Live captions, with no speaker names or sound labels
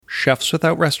Chefs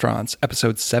Without Restaurants,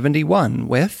 episode 71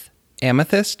 with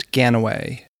Amethyst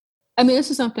Ganaway. I mean,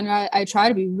 this is something I try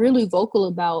to be really vocal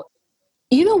about.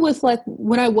 Even with like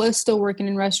when I was still working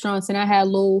in restaurants and I had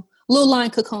little line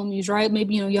cook homies, right?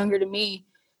 Maybe, younger than me.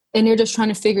 And they're just trying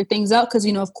to figure things out. Cause,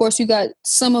 of course you got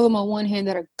some of them on one hand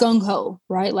that are gung ho,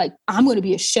 right? Like, I'm going to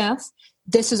be a chef.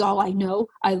 This is all I know.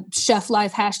 Chef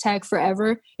life, hashtag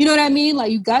forever. You know what I mean?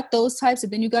 Like, you got those types,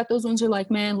 and then you got those ones who are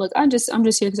like, man, look, I'm just here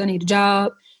because I need a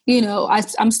job.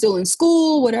 I'm still in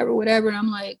school, whatever. And I'm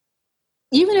like,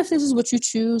 even if this is what you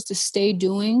choose to stay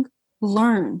doing,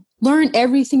 learn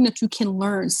everything that you can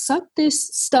learn. Suck this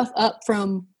stuff up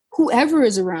from whoever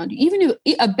is around you. Even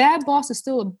if a bad boss is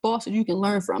still a boss that you can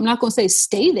learn from. I'm not going to say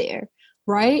stay there,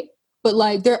 right? But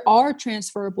like, there are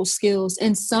transferable skills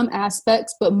in some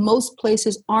aspects, but most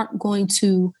places aren't going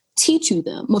to teach you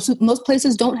them. Most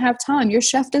places don't have time. Your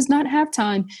chef does not have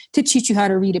time to teach you how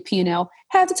to read a P&L.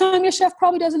 Half the time, your chef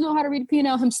probably doesn't know how to read a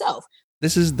P&L himself.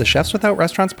 This is the Chefs Without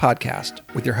Restaurants podcast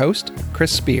with your host,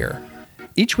 Chris Spear.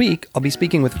 Each week, I'll be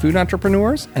speaking with food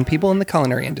entrepreneurs and people in the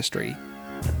culinary industry.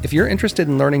 If you're interested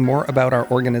in learning more about our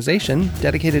organization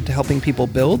dedicated to helping people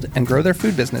build and grow their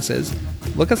food businesses,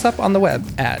 look us up on the web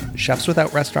at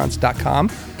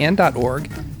chefswithoutrestaurants.com and .org,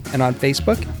 and on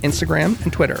Facebook, Instagram,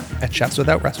 and Twitter at Chefs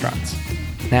Without Restaurants.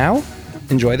 Now,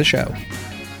 enjoy the show.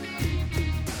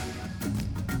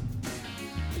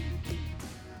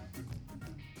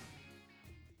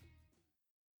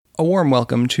 A warm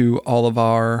welcome to all of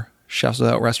our Chefs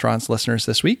Without Restaurants listeners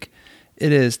this week.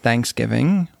 It is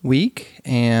Thanksgiving week,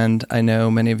 and I know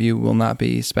many of you will not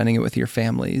be spending it with your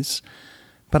families,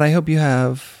 but I hope you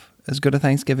have as good a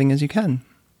Thanksgiving as you can.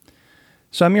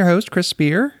 So I'm your host, Chris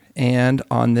Spear, and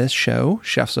on this show,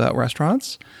 Chefs Without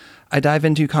Restaurants, I dive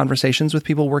into conversations with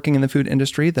people working in the food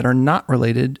industry that are not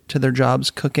related to their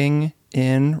jobs cooking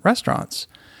in restaurants.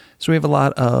 So we have a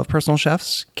lot of personal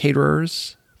chefs,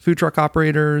 caterers, food truck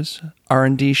operators,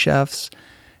 R&D chefs,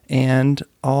 and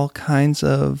all kinds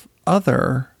of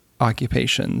other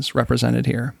occupations represented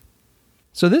here.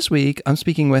 So this week, I'm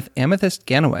speaking with Amethyst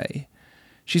Ganaway.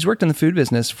 She's worked in the food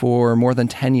business for more than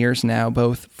 10 years now,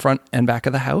 both front and back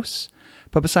of the house.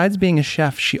 But besides being a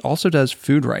chef, she also does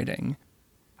food writing.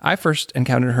 I first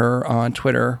encountered her on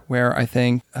Twitter, where I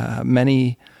think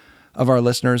many of our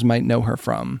listeners might know her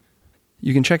from.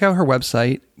 You can check out her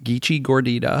website, Geechee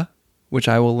Gordita, which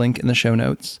I will link in the show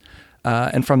notes.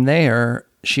 And from there,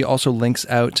 she also links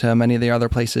out to many of the other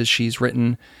places she's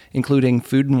written, including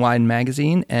Food and Wine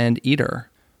Magazine and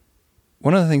Eater.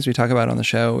 One of the things we talk about on the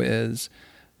show is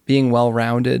being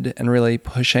well-rounded and really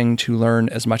pushing to learn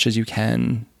as much as you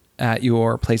can at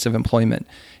your place of employment.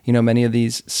 Many of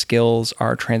these skills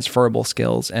are transferable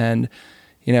skills, and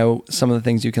some of the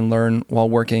things you can learn while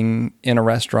working in a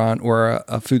restaurant or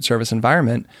a food service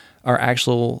environment are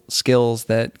actual skills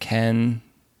that can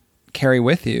carry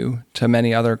with you to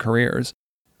many other careers.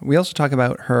 We also talk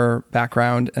about her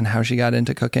background and how she got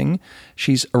into cooking.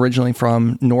 She's originally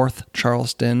from North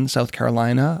Charleston, South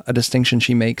Carolina, a distinction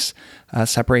she makes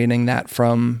separating that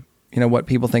from, what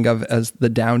people think of as the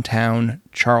downtown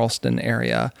Charleston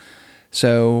area.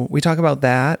 So we talk about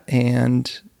that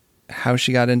and how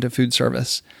she got into food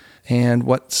service and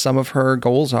what some of her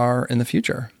goals are in the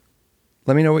future.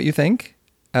 Let me know what you think.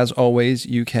 As always,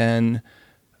 you can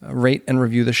rate and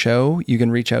review the show. You can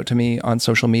reach out to me on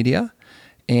social media,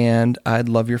 and I'd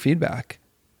love your feedback.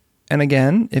 And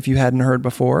again, if you hadn't heard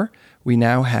before, we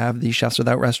now have the Chefs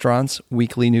Without Restaurants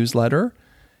weekly newsletter.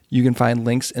 You can find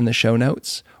links in the show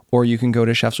notes, or you can go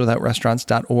to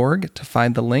chefswithoutrestaurants.org to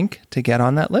find the link to get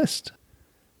on that list.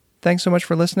 Thanks so much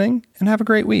for listening, and have a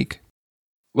great week.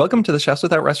 Welcome to the Chefs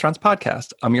Without Restaurants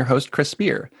podcast. I'm your host, Chris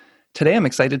Spear. Today, I'm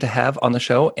excited to have on the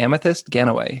show Amethyst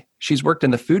Ganaway. She's worked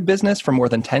in the food business for more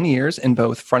than 10 years in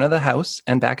both front of the house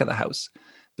and back of the house.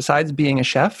 Besides being a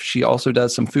chef, she also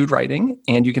does some food writing,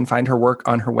 and you can find her work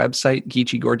on her website,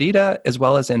 Geechee Gordita, as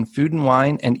well as in Food and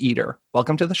Wine and Eater.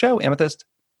 Welcome to the show, Amethyst.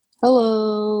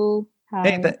 Hello. Hi.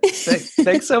 Hey,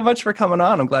 thanks so much for coming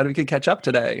on. I'm glad we could catch up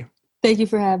today. Thank you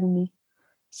for having me.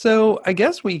 So I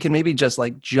guess we can maybe just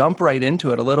jump right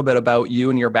into it, a little bit about you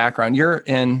and your background. You're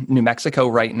in New Mexico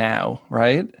right now,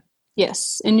 right?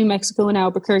 Yes, in New Mexico in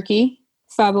Albuquerque,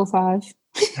 505.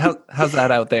 How's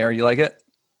that out there? You like it?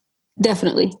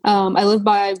 Definitely. I live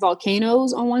by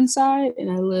volcanoes on one side, and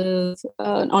I live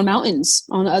on mountains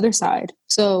on the other side.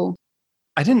 So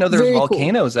I didn't know there was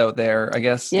volcanoes out there. I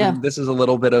guess this is a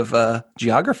little bit of a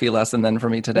geography lesson then for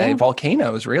me today. Yeah.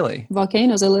 Volcanoes, really?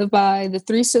 Volcanoes. I live by the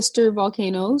Three Sister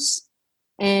volcanoes.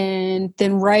 And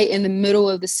then right in the middle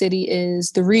of the city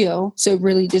is the Rio. So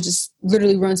it just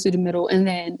literally runs through the middle. And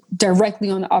then directly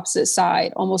on the opposite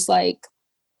side, almost like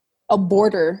a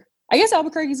border. I guess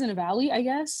Albuquerque's in a valley, I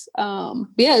guess. But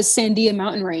yeah, it's Sandia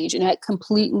mountain range, and that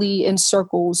completely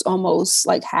encircles almost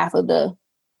like half of the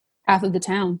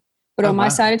town. But on my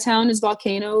side of town is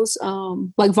volcanoes.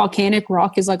 Like volcanic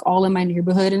rock is like all in my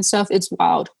neighborhood and stuff. It's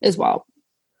wild. It's wild.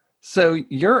 So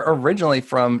you're originally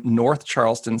from North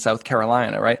Charleston, South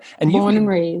Carolina, right? And Born and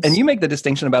raised. And you make the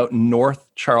distinction about North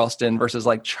Charleston versus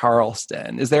like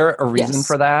Charleston. Is there a reason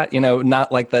for that? You know,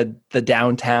 not like the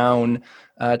downtown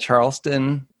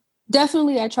Charleston.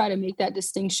 Definitely, I try to make that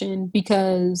distinction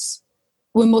because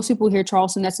when most people hear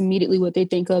Charleston, that's immediately what they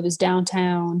think of is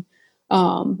downtown.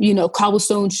 You know,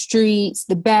 cobblestone streets,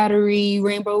 the Battery,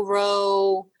 Rainbow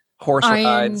Row, horse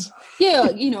rides.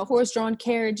 Yeah, you know, horse-drawn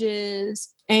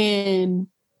carriages. And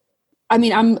I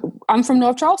mean, I'm from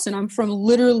North Charleston. I'm from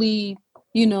literally,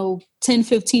 you know, 10,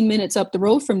 15 minutes up the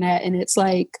road from that. And it's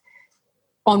like,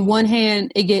 on one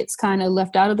hand, it gets kind of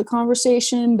left out of the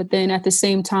conversation, but then at the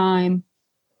same time,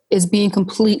 is being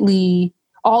completely,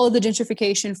 all of the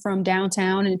gentrification from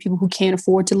downtown and people who can't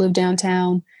afford to live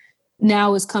downtown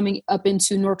now is coming up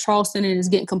into North Charleston and is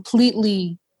getting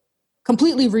completely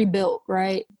rebuilt,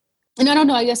 right? And I don't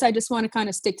know, I guess I just want to kind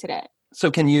of stick to that. So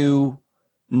can you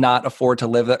not afford to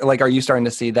live there? Like, are you starting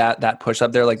to see that push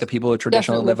up there? Like the people who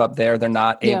traditionally live up there, they're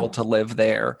not able to live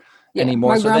there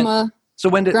anymore. My grandma. So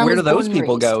where do those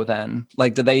people go then?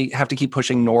 Like, do they have to keep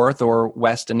pushing north or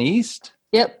west and east?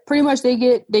 Yep, pretty much they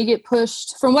get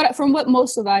pushed from what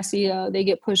most of I see. They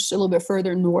get pushed a little bit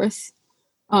further north.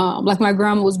 Like my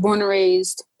grandma was born and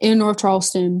raised in North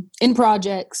Charleston in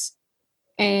projects,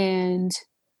 and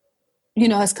you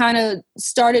know, has kind of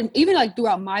started, even like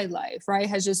throughout my life, right,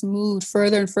 has just moved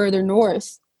further and further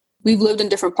north. We've lived in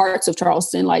different parts of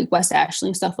Charleston, like West Ashley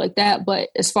and stuff like that. But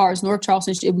as far as North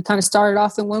Charleston, we kind of started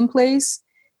off in one place,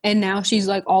 and now she's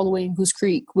like all the way in Goose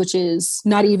Creek, which is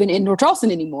not even in North Charleston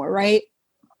anymore, right?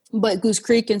 But Goose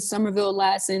Creek and Somerville,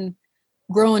 Lassen,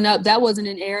 growing up, that wasn't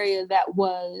an area that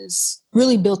was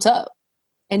really built up.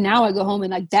 And now I go home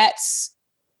and like, that's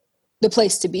the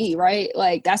place to be, right?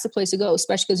 Like that's the place to go,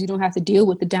 especially because you don't have to deal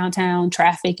with the downtown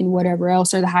traffic and whatever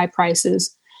else or the high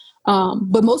prices.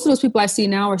 But most of those people I see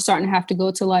now are starting to have to go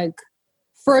to like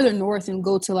further north and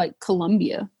go to like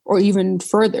Columbia or even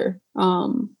further.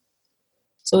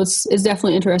 So it's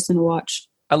definitely interesting to watch.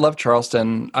 I love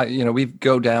Charleston. We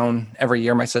go down every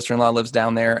year. My sister-in-law lives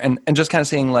down there, and just kind of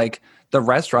seeing like the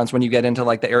restaurants when you get into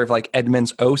like the area of like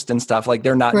Edmonds Oast and stuff, like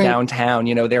they're not downtown,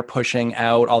 you know, they're pushing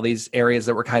out all these areas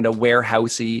that were kind of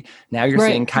warehousey. Now you're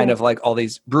seeing kind of like all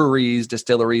these breweries,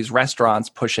 distilleries, restaurants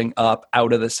pushing up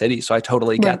out of the city. So I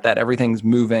totally get that everything's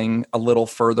moving a little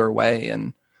further away,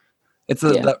 and it's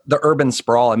the urban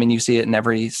sprawl. I mean, you see it in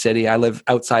every city. I live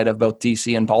outside of both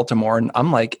DC and Baltimore, and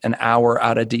I'm like an hour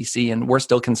out of DC, and we're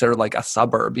still considered like a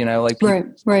suburb, you know, like people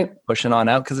pushing on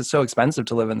out because it's so expensive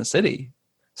to live in the city.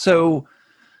 So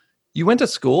you went to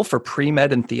school for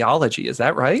pre-med and theology. Is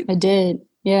that right? I did.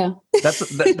 Yeah.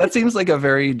 That seems like a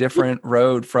very different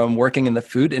road from working in the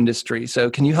food industry. So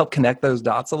can you help connect those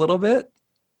dots a little bit?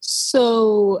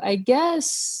 So I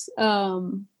guess, a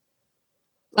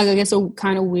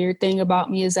kind of weird thing about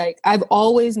me is like, I've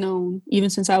always known, even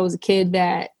since I was a kid,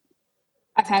 that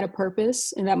I've had a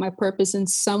purpose, and that my purpose in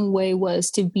some way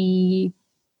was to be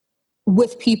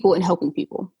with people and helping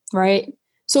people. Right.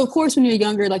 So of course, when you're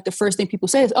younger, like the first thing people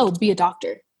say is, oh, be a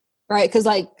doctor. Right. Because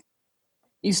like,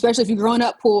 especially if you're growing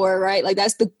up poor, right? Like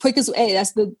that's the quickest,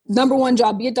 that's the number one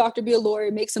job. Be a doctor, be a lawyer,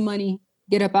 make some money,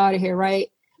 get up out of here. Right.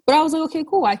 But I was like, okay,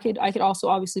 cool. I could also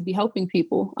obviously be helping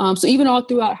people. So even all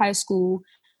throughout high school,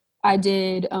 I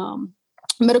did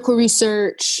medical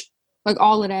research, like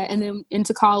all of that. And then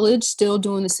into college, still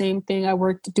doing the same thing. I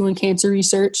worked doing cancer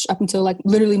research up until like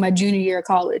literally my junior year of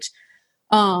college.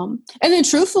 And then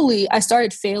truthfully, I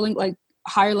started failing like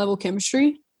higher level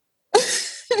chemistry.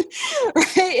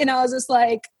 Right. And I was just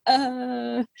like,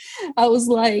 I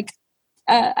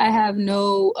have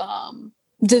no,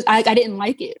 I didn't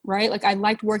like it. Right. Like I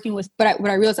liked working with, but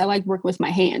what I realized I liked working with my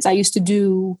hands. I used to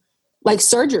do like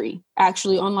surgery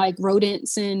actually on like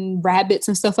rodents and rabbits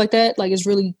and stuff like that. Like it's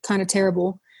really kind of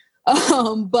terrible.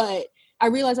 But I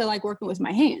realized I like working with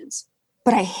my hands,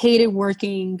 but I hated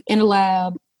working in a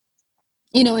lab,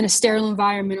 you know, in a sterile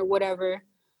environment or whatever.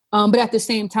 But at the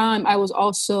same time, I was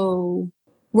also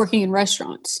working in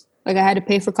restaurants. Like I had to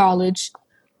pay for college,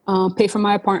 pay for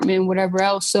my apartment and whatever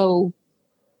else. So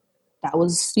that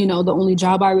was, you know, the only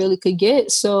job I really could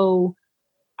get. So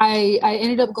I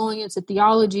ended up going into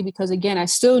theology because, again, I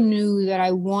still knew that I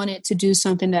wanted to do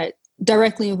something that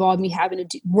directly involved me having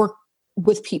to work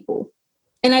with people.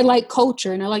 And I like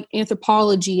culture, and I like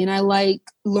anthropology, and I like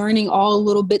learning all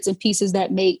little bits and pieces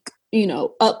that make, you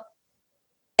know, up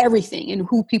everything and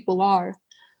who people are.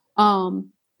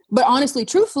 But honestly,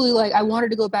 truthfully, like I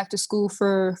wanted to go back to school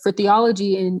for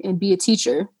theology and be a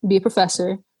teacher, be a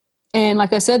professor. And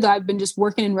like I said, though, I've been just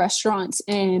working in restaurants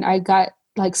and I got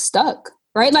like stuck,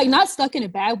 right? Like not stuck in a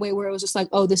bad way where it was just like,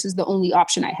 oh, this is the only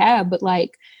option I have, but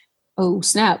like, oh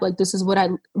snap, like this is what I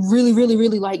really, really,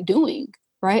 really like doing,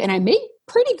 right? And I make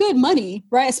pretty good money,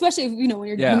 right? Especially if, when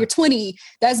you're 20,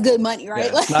 that's good money, right?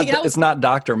 Yeah, like, it's not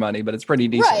doctor money, but it's pretty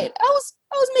decent. Right.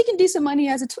 I was making decent money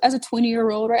as a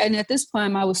 20-year-old, right? And at this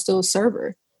time, I was still a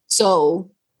server,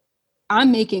 so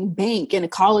I'm making bank in a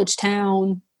college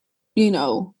town,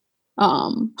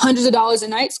 hundreds of dollars a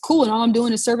night. It's cool, and all I'm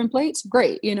doing is serving plates.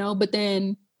 Great, But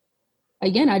then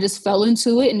again, I just fell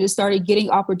into it and just started getting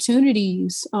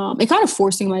opportunities, and kind of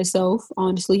forcing myself,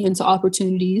 honestly, into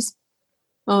opportunities.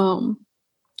 And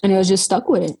I was just stuck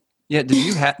with it. Yeah.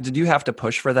 Did you have to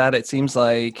push for that? It seems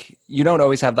like you don't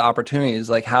always have the opportunities.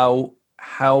 Like how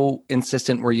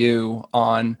insistent were you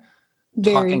on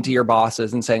talking to your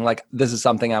bosses and saying like, this is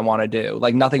something I want to do?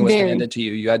 Like nothing was handed to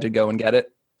you. You had to go and get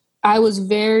it. I was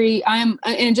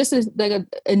and just as like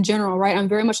in general, right? I'm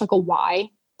very much like a why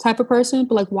type of person,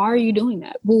 but like, why are you doing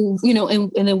that? Well,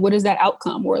 and then what is that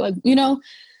outcome? Or like,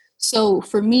 so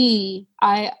for me,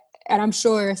 and I'm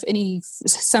sure if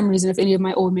some reason, if any of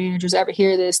my old managers ever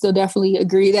hear this, they'll definitely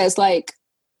agree that it's like,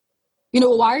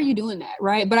 why are you doing that?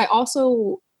 Right. But I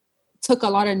also took a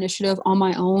lot of initiative on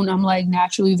my own. I'm like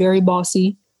naturally very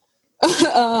bossy.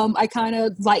 I kind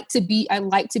of like to be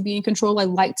in control. I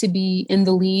like to be in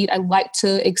the lead. I like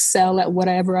to excel at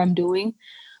whatever I'm doing.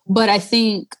 But I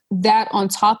think that on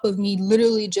top of me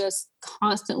literally just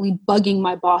constantly bugging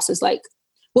my bosses, like,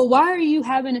 well, why are you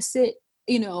having to sit,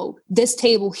 this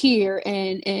table here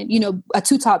and a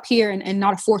 2-top here and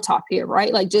not a 4-top here,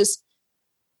 right? Like just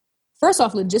first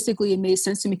off, logistically, it made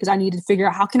sense to me because I needed to figure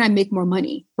out how can I make more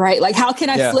money, right? Like how can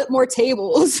I flip more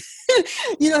tables?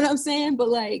 You know what I'm saying? But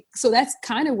like, so that's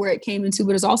kind of where it came into,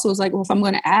 but it's like, well, if I'm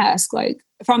going to ask, like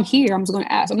if I'm here, I'm just going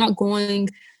to ask. I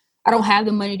don't have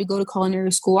the money to go to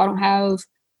culinary school. I don't have,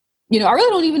 I really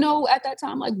don't even know at that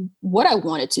time, like what I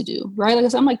wanted to do, right? Like I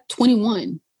said, I'm like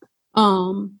 21.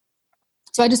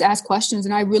 So I just asked questions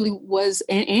and I really was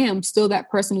and am still that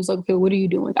person who's like, okay, what are you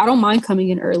doing? I don't mind coming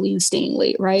in early and staying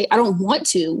late, right? I don't want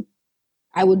to.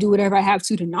 I will do whatever I have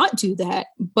to not do that.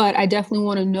 But I definitely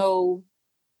want to know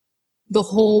the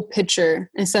whole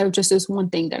picture instead of just this one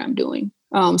thing that I'm doing.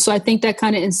 So I think that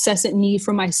kind of incessant need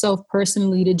for myself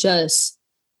personally to just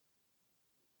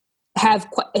have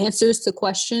answers to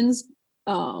questions.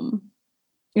 And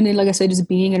then, like I said, just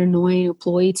being an annoying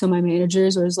employee to my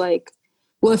managers, or it's like,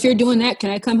 well, if you're doing that, can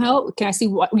I come help? Can I see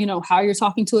what, how you're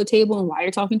talking to a table and why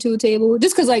you're talking to a table?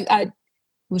 Just because like I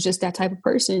was just that type of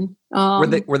person.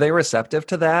 Were they receptive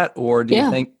to that, or do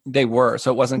you think they were? So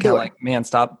it wasn't kind of like, man,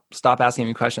 stop asking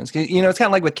me questions. It's kind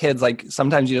of like with kids. Like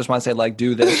sometimes you just want to say like,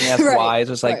 do this, and ask why. It's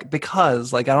just like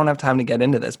because like I don't have time to get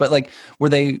into this. But like, were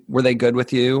they good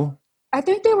with you? I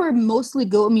think they were mostly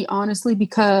good with me, honestly,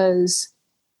 because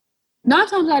 9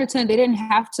 times out of 10 they didn't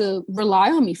have to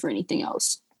rely on me for anything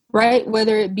else. Right.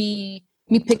 Whether it be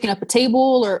me picking up a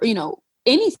table or,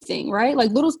 anything, right?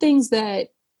 Like little things that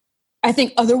I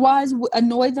think otherwise would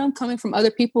annoy them coming from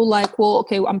other people. Like, well,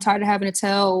 okay, I'm tired of having to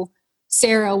tell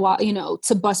Sarah,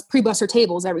 to pre-bus her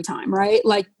tables every time. Right.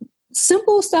 Like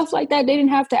simple stuff like that. They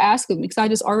didn't have to ask of me because I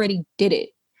just already did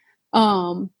it.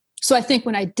 So I think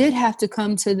when I did have to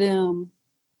come to them,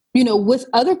 with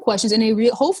other questions, and they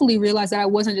hopefully realized that I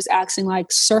wasn't just asking like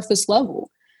surface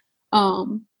level.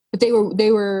 But they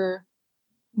were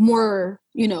more,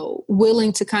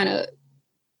 willing to kind of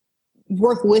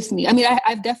work with me. I mean,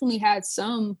 I've definitely had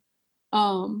some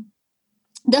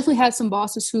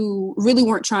bosses who really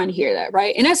weren't trying to hear that,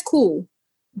 right? And that's cool.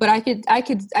 But I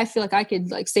feel like I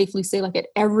could like safely say like at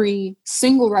every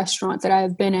single restaurant that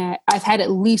I've been at, I've had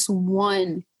at least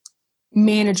one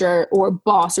manager or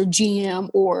boss or GM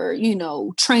or,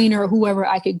 trainer or whoever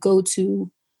I could go to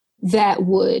that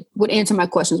would answer my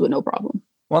questions with no problem.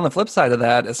 Well, on the flip side of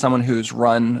that, as someone who's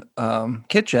run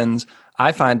kitchens,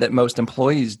 I find that most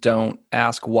employees don't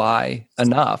ask why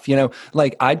enough.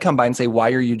 Like I'd come by and say,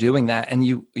 why are you doing that? And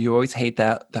you always hate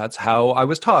that. That's how I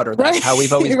was taught, or that's how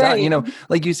we've always done.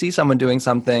 Like you see someone doing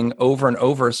something over and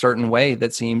over a certain way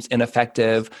that seems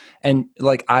ineffective. And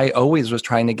like I always was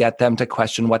trying to get them to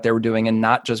question what they were doing and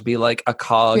not just be like a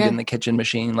cog in the kitchen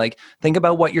machine. Like think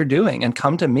about what you're doing and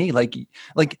come to me. Like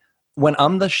when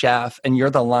I'm the chef and you're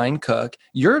the line cook,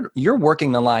 you're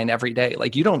working the line every day.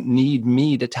 Like, you don't need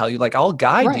me to tell you, like, I'll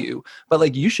guide you, but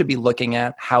like, you should be looking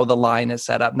at how the line is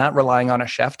set up, not relying on a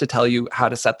chef to tell you how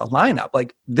to set the line up.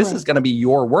 Like, this is going to be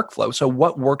your workflow. So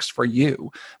what works for you?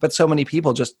 But so many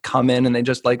people just come in and they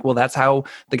just like, well, that's how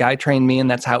the guy trained me and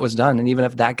that's how it was done. And even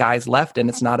if that guy's left and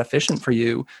it's not efficient for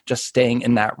you, just staying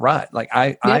in that rut. Like,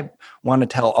 I want to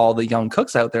tell all the young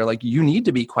cooks out there, like, you need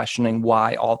to be questioning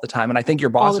why all the time. And I think your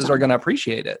bosses are going to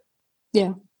appreciate it.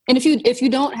 Yeah. And if you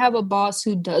don't have a boss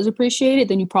who does appreciate it,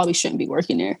 then you probably shouldn't be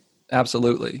working there.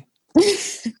 Absolutely.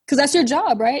 Because that's your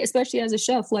job, right? Especially as a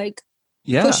chef, like,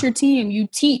 push your team, you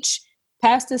teach,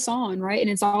 pass this on, right? And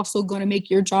it's also going to make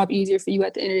your job easier for you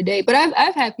at the end of the day. But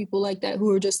I've had people like that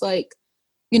who are just like,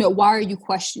 why are you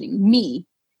questioning me?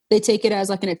 They take it as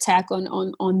like an attack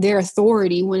on their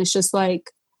authority, when it's just like,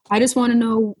 I just want to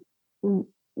know,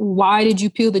 why did you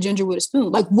peel the ginger with a spoon?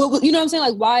 Like, what, you know what I'm saying?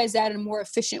 Like, why is that a more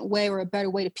efficient way or a better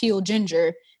way to peel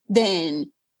ginger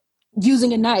than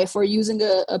using a knife or using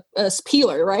a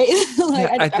peeler, right?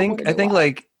 Like, I think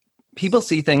like, people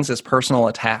see things as personal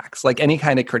attacks, like any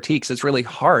kind of critiques. It's really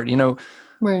hard,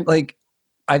 like,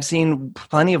 I've seen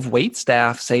plenty of wait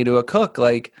staff say to a cook,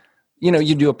 like,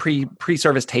 you do a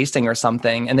pre-service tasting or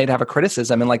something, and they'd have a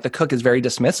criticism, and like, the cook is very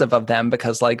dismissive of them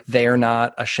because like, they're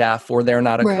not a chef or they're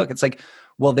not a cook. It's like,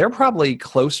 well, they're probably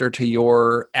closer to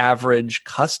your average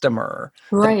customer,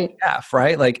 right? Chef,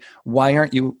 right? Like, why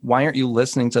aren't you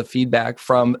listening to feedback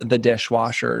from the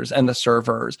dishwashers and the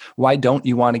servers? Why don't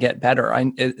you want to get better?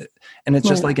 And it's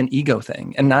just like an ego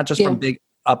thing, and not just from big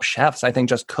up chefs. I think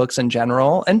just cooks in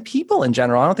general and people in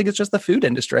general. I don't think it's just the food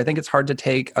industry. I think it's hard to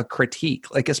take a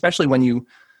critique, like, especially when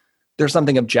there's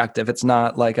something objective. It's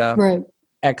not like a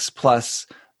X plus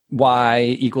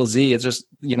Y equals Z. It's just,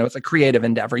 it's a creative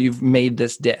endeavor. You've made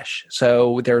this dish.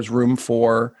 So there's room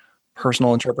for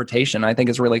personal interpretation. I think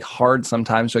it's really hard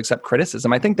sometimes to accept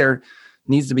criticism. I think there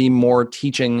needs to be more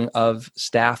teaching of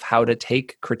staff how to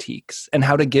take critiques and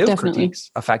how to give critiques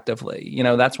effectively.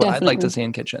 That's what I'd like to see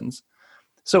in kitchens.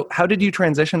 So how did you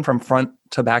transition from front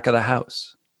to back of the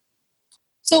house?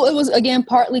 So it was, again,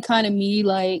 partly kind of me,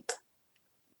 like,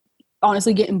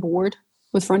 honestly getting bored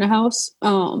with front of house.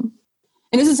 And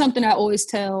this is something I always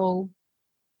tell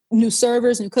new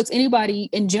servers, new cooks, anybody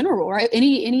in general, right?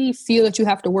 Any field that you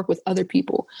have to work with other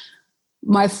people.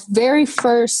 My very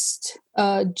first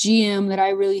GM that I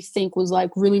really think was like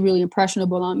really, really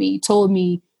impressionable on me told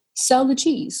me, sell the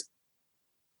cheese,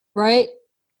 right?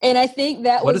 And I think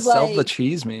that what does sell the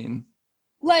cheese mean?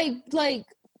 Like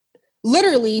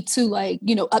literally to like,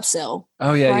 upsell.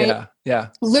 Oh yeah, right? yeah.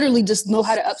 Literally just know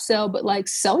how to upsell, but like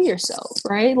sell yourself,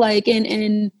 right? Like,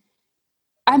 and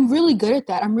I'm really good at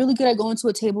that. I'm really good at going to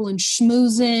a table and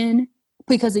schmoozing,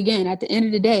 because again, at the end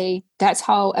of the day, that's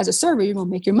how, as a server, you're going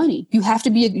to make your money. You have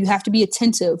to be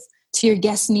attentive to your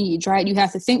guests' needs, right? You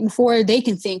have to think before they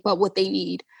can think about what they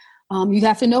need. You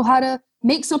have to know how to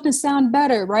make something sound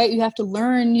better, right? You have to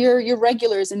learn your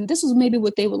regulars, and this is maybe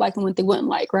what they would like and what they wouldn't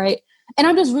like, right? And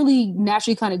I'm just really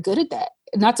naturally kind of good at that.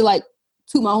 Not to like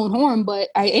toot my own horn, but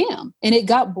I am. And it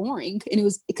got boring, and it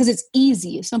was because it's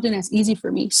easy. It's something that's easy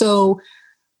for me. So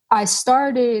I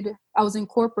was in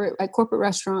corporate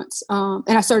restaurants,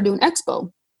 and I started doing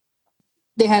expo.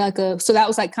 They had so that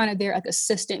was like kind of their like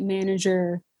assistant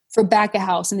manager for back of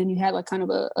house. And then you had like kind of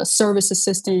a service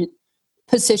assistant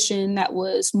position that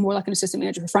was more like an assistant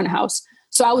manager for front of house.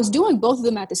 So I was doing both of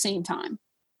them at the same time.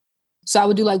 So I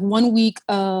would do like 1 week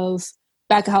of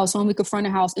back of house, 1 week of front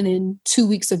of house, and then 2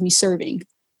 weeks of me serving.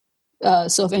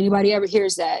 So if anybody ever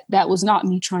hears that was not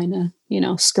me trying to,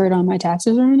 skirt on my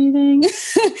taxes or anything,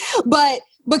 but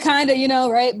kind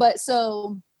of, right. But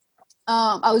so,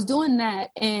 I was doing that,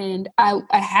 and I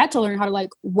had to learn how to like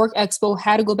work expo,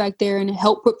 had to go back there and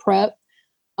help with prep.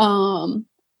 And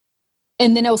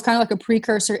then it was kind of like a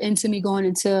precursor into me going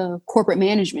into corporate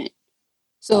management.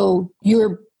 So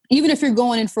even if you're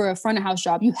going in for a front of house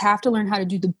job, you have to learn how to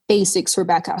do the basics for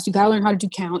back house. You got to learn how to do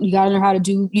count. You got to learn how to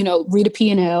do, read a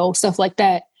P&L, stuff like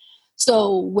that.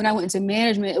 So when I went into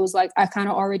management, it was like, I kind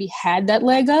of already had that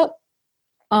leg up.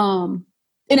 And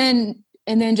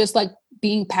then just like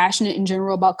being passionate in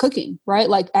general about cooking, right?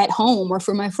 Like at home or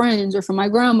for my friends or for my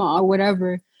grandma or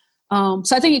whatever. So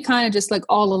I think it kind of just like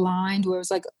all aligned, where it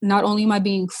was like, not only am I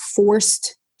being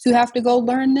forced to have to go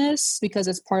learn this because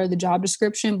it's part of the job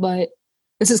description, but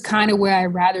this is kind of where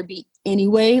I'd rather be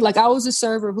anyway. Like I was a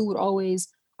server who would always,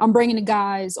 I'm bringing the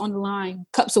guys on the line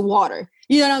cups of water.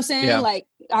 You know what I'm saying? Yeah. Like,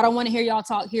 I don't want to hear y'all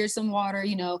talk. Here's some water,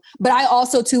 But I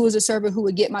also too was a server who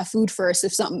would get my food first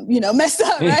if something, messed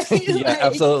up, right? Yeah,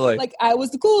 absolutely. Like I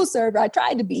was the cool server. I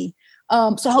tried to be.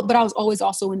 But I was always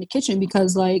also in the kitchen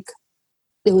because like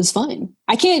it was fun.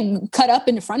 I can't cut up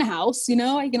in the front of house, you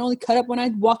know, I can only cut up when I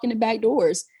walk in the back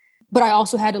doors. But I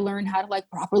also had to learn how to like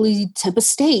properly tip a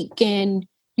steak and,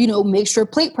 you know, make sure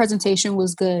plate presentation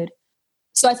was good.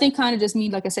 So I think kind of just me,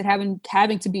 like I said, having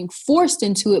to being forced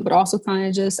into it, but also kind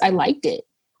of just, I liked it.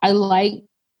 I liked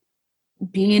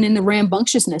being in the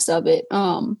rambunctiousness of it.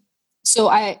 So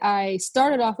I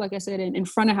started off, like I said, in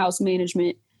front of house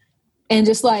management, and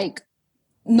just like,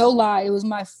 no lie, it was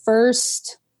my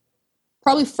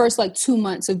probably first like 2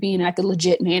 months of being like a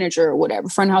legit manager or whatever,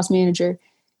 front of house manager.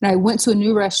 And I went to a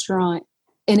new restaurant,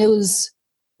 and it was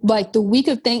like the week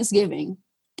of Thanksgiving,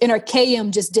 and our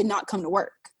KM just did not come to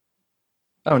work.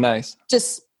 Oh, nice.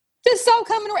 Just stopped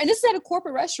coming to work. And this is at a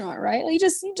corporate restaurant, right? Like, he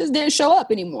just didn't show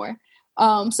up anymore.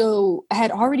 So I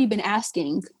had already been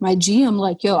asking my GM,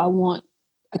 like, yo, I want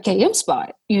a KM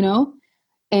spot, you know?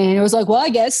 And it was like, well, I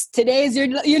guess today's your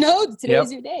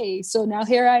day. So now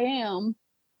here I am,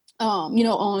 you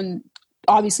know, on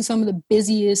obviously some of the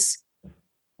busiest,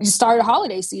 we just started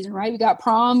holiday season, right? We got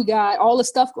prom, we got all the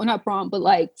stuff, well, not prom, but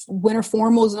like winter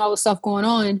formals and all the stuff going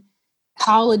on,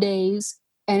 holidays,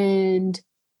 and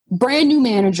brand new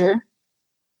manager.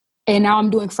 And now I'm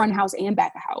doing front of house and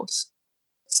back of house.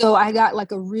 So I got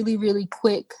like a really, really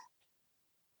quick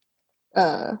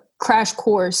crash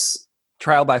course.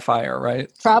 Trial by fire,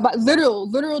 right? Trial by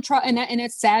literal trial. And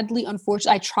it's sadly,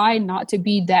 unfortunate. I try not to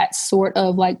be that sort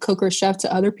of like cook or chef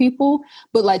to other people,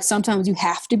 but like sometimes you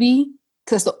have to be,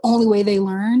 because the only way they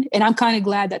learn. And I'm kind of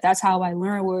glad that that's how I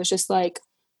learned, where it's just like,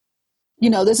 you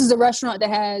know, this is a restaurant that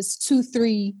has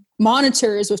 2-3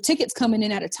 monitors with tickets coming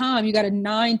in at a time. You got a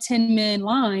 9-10 man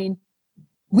line.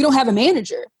 We don't have a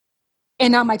manager.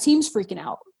 And now my team's freaking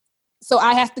out. So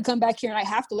I have to come back here and I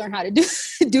have to learn how to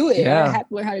do it. Yeah. I have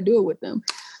to learn how to do it with them.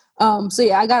 So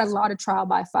yeah, I got a lot of trial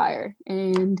by fire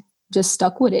and just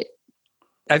stuck with it.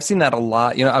 I've seen that a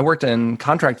lot. You know, I worked in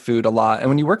contract food a lot. And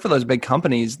when you work for those big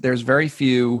companies, there's very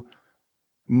few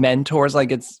mentors.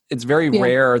 Like it's very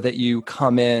rare that you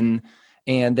come in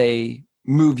and they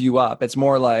move you up. It's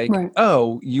more like, right.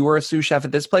 Oh, you were a sous chef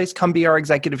at this place, come be our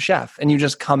executive chef. And you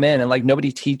just come in and like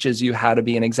nobody teaches you how to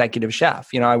be an executive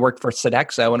chef. You know, I worked for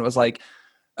Sodexo and it was like,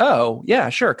 oh yeah,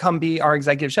 sure. Come be our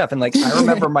executive chef. And like, I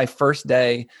remember my first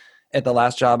day at the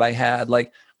last job I had,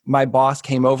 like my boss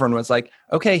came over and was like,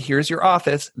 okay, here's your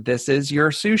office. This is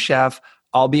your sous chef.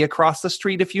 I'll be across the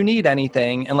street if you need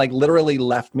anything. And like literally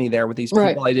left me there with these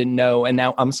people I didn't know. And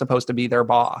now I'm supposed to be their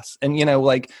boss. And, you know,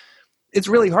 like, it's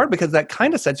really hard because that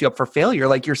kind of sets you up for failure.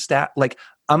 Like your staff, like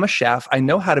I'm a chef. I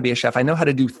know how to be a chef. I know how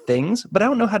to do things, but I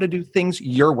don't know how to do things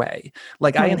your way.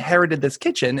 Like I inherited this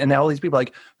kitchen and now all these people are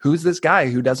like, who's this guy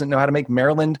who doesn't know how to make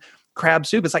Maryland crab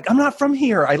soup? It's like, I'm not from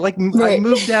here. I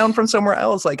moved down from somewhere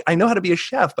else. Like I know how to be a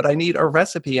chef, but I need a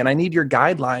recipe and I need your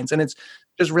guidelines. And it's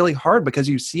just really hard because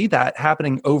you see that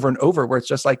happening over and over where it's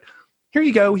just like, here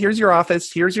you go. Here's your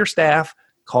office. Here's your staff.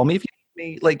 Call me if you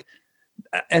need me. Like,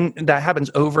 and that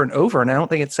happens over and over. And I don't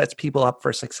think it sets people up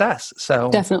for success. So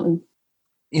definitely,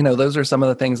 you know, those are some of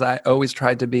the things I always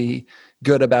tried to be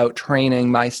good about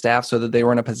training my staff so that they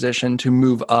were in a position to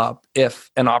move up if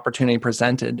an opportunity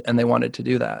presented and they wanted to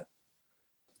do that.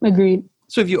 Agreed.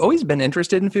 So have you always been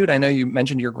interested in food? I know you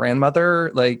mentioned your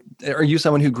grandmother. Like, are you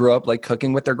someone who grew up like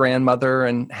cooking with their grandmother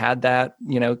and had that,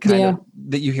 you know, kind of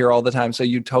that you hear all the time? So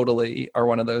you totally are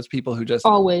one of those people who just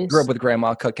grew up with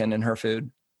grandma cooking and her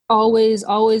food. Always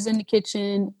in the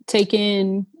kitchen,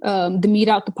 taking the meat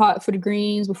out the pot for the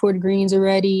greens before the greens are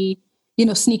ready, you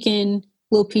know, sneak in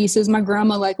little pieces. My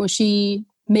grandma, like when she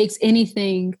makes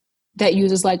anything that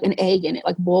uses like an egg in it,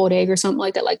 like boiled egg or something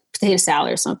like that, like potato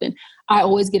salad or something, I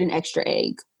always get an extra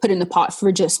egg put in the pot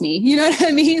for just me. You know what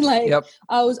I mean? Like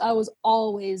I was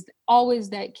always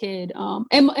that kid.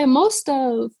 And most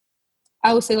of,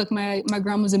 I would say like my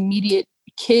grandma's immediate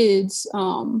kids,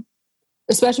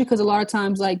 especially because a lot of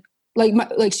times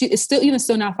it's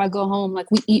still now if I go home, like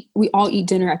we all eat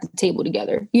dinner at the table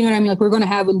together. You know what I mean? Like we're going to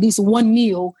have at least one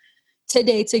meal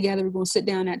today together. We're going to sit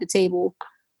down at the table.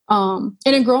 And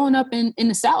then growing up in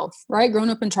the South, right? Growing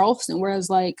up in Charleston, whereas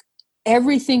like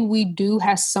everything we do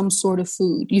has some sort of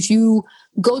food. If you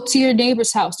go to your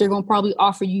neighbor's house, they're going to probably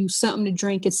offer you something to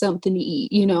drink and something to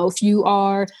eat. You know, if you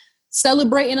are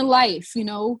celebrating a life, you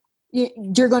know,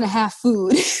 you're going to have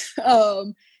food.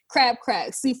 Crab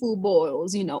cracks, seafood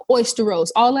boils, you know, oyster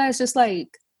roast, all that's just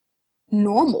like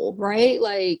normal, right?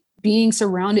 Like being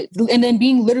surrounded and then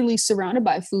being literally surrounded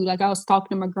by food. Like I was talking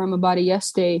to my grandma about it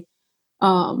yesterday,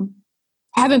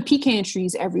 having pecan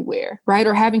trees everywhere, right?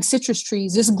 Or having citrus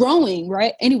trees just growing,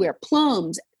 right? Anywhere,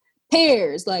 plums,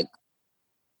 pears, like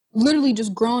literally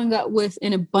just growing up with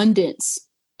an abundance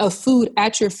of food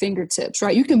at your fingertips,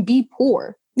 right? You can be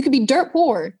poor You could be dirt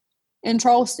poor in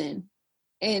Charleston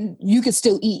and you could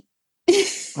still eat.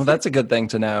 Well, that's a good thing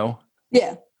to know.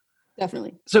 Yeah,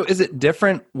 definitely. So is it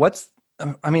different?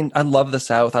 I love the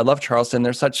South. I love Charleston.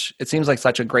 It seems like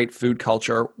such a great food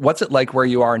culture. What's it like where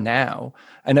you are now?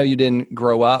 I know you didn't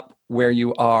grow up where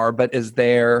you are, but is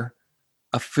there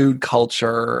a food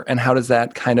culture, and how does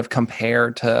that kind of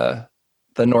compare to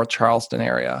the North Charleston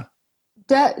area?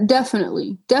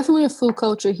 Definitely a food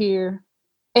culture here.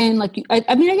 And like, I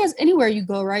guess anywhere you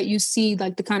go, right, you see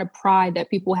like the kind of pride that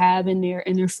people have in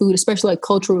their food, especially like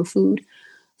cultural food.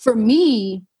 For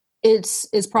me, it's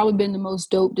probably been the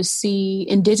most dope to see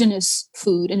indigenous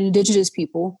food and indigenous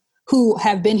people who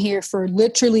have been here for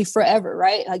literally forever,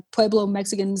 right? Like Pueblo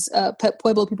Mexicans,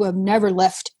 Pueblo people have never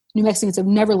left. New Mexicans have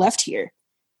never left here.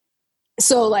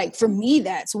 So like for me,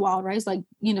 that's wild, right? It's like,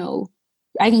 you know,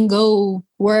 I can go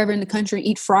wherever in the country and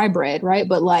eat fry bread, right?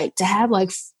 But like to have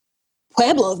like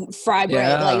Pueblo fry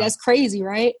bread, like that's crazy,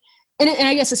 right? And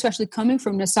I guess especially coming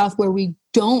from the South where we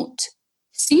don't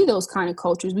see those kind of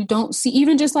cultures. We don't see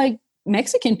even just like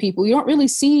Mexican people. You don't really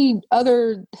see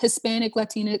other Hispanic,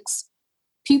 Latinx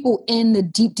people in the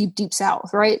deep, deep, deep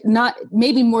South, right? Not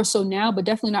maybe more so now, but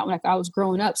definitely not when like I was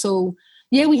growing up. So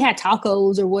yeah, we had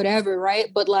tacos or whatever, right?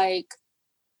 But like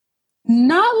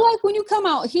not like when you come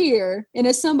out here and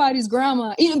it's somebody's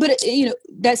grandma, but you know,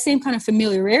 that same kind of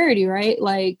familiarity, right?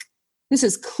 Like this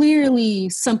is clearly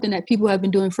something that people have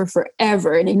been doing for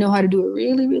forever and they know how to do it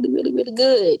really, really, really, really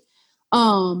good.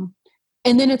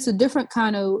 And then it's a different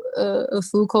kind of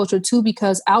food culture too,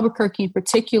 because Albuquerque in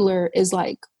particular is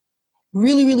like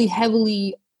really, really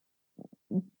heavily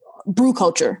brew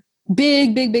culture,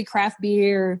 big craft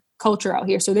beer culture out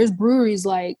here. So there's breweries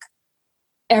like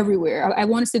everywhere. I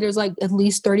want to say there's like at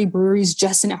least 30 breweries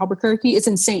just in Albuquerque. It's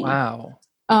insane. Wow.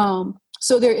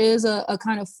 So there is a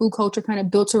kind of food culture kind of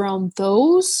built around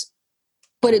those,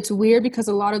 but it's weird because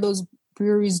a lot of those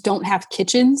breweries don't have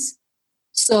kitchens.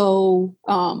 So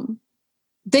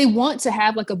they want to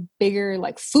have like a bigger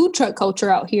like food truck culture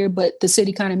out here, but the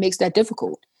city kind of makes that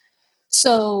difficult.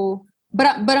 So, but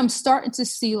I'm starting to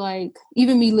see like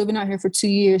even me living out here for 2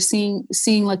 years,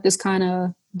 seeing like this kind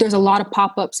of, there's a lot of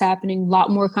pop-ups happening, a lot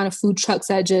more kind of food trucks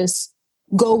that just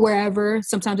go wherever.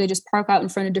 Sometimes they just park out in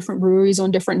front of different breweries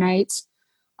on different nights.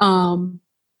 So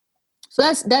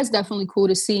that's definitely cool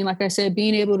to see. And like I said,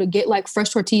 being able to get like fresh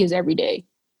tortillas every day,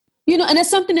 you know, and that's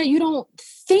something that you don't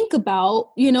think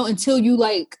about, you know, until you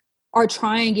like are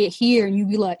trying it here and you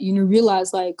be like, you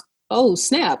realize like, oh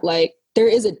snap, like there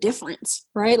is a difference,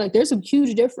 right? Like there's a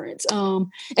huge difference. And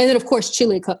then of course,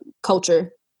 chili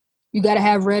culture, you got to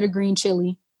have red or green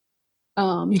chili.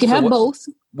 You can have both.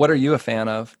 What are you a fan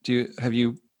of? Have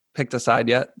you picked a side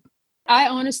yet? I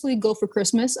honestly go for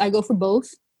Christmas. I go for both.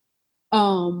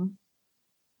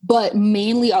 But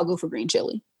mainly I'll go for green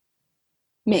chili.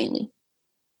 Mainly.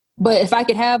 But if I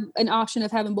could have an option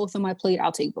of having both on my plate,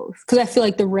 I'll take both. Because I feel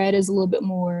like the red is a little bit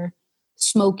more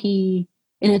smoky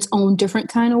in its own different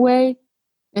kind of way.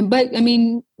 But I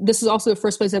mean, this is also the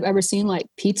first place I've ever seen like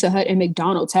Pizza Hut and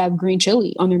McDonald's have green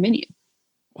chili on their menu.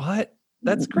 What?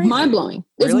 That's crazy. Mind blowing.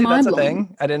 Really? That's a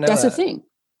thing? I didn't know that's a thing.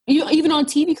 Even on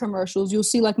TV commercials, you'll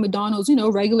see like McDonald's, you know,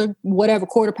 regular, whatever,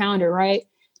 quarter pounder, right?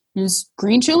 And it's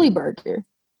green chili burger.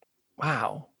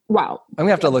 Wow. I'm going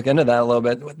to have to look into that a little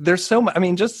bit. There's so much, I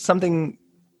mean, just something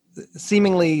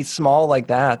seemingly small like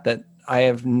that I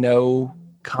have no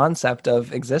concept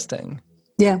of existing.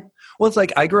 Yeah. Well, it's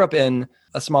like I grew up in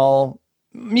a small,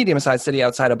 medium-sized city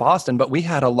outside of Boston, but we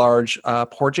had a large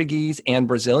Portuguese and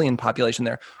Brazilian population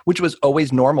there, which was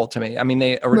always normal to me. I mean,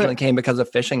 they originally came because of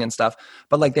fishing and stuff,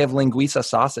 but like they have linguiça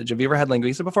sausage. Have you ever had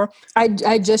linguiça before?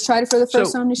 I just tried it for the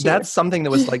first time this year. That's something that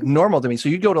was like normal to me. So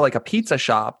you'd go to like a pizza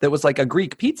shop that was like a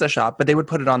Greek pizza shop, but they would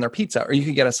put it on their pizza, or you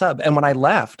could get a sub. And when I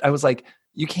left, I was like,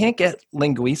 you can't get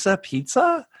linguiça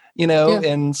pizza, you know,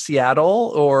 in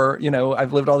Seattle, or, you know,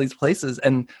 I've lived all these places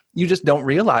and you just don't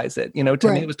realize it. You know,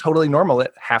 to me, it was totally normal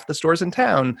that half the stores in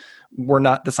town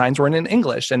the signs weren't in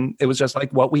English, and it was just like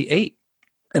what we ate.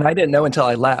 And I didn't know until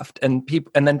I left. And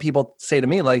then people say to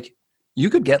me like, you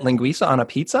could get linguiça on a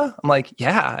pizza? I'm like,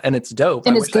 yeah, and it's dope.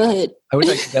 And it's good. I wish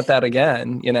I could get that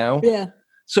again, you know? Yeah.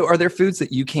 So are there foods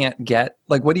that you can't get?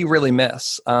 Like, what do you really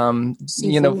miss? Seafood.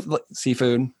 You know,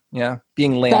 seafood. Yeah.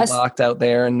 Being landlocked out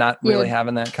there and not really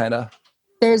having that kind of.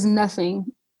 There's nothing.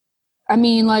 I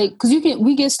mean, like, because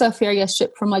we get stuff here, I guess,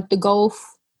 shipped from like the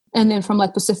Gulf and then from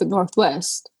like Pacific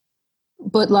Northwest.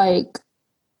 But like,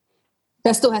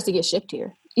 that still has to get shipped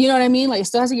here. You know what I mean? Like, it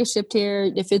still has to get shipped here.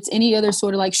 If it's any other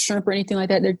sort of like shrimp or anything like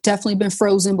that, they're definitely been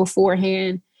frozen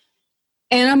beforehand.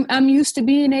 And I'm used to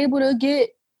being able to get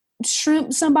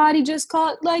shrimp somebody just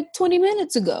caught like 20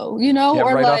 minutes ago, you know, Yeah,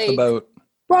 or right off the like boat.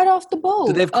 right off the boat.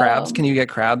 Do they have crabs? Can you get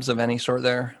crabs of any sort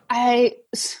there?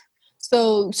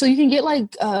 So you can get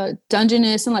like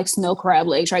Dungeness and like snow crab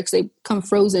legs, right? Because they come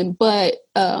frozen. But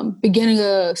beginning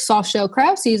of soft shell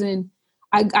crab season,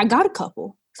 I got a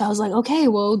couple. So I was like, okay,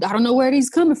 well, I don't know where these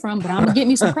coming from, but I'm gonna get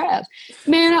me some crabs.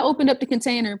 Man, I opened up the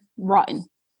container, rotten,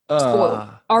 spoiled,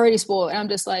 already spoiled. And I'm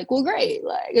just like, well, great.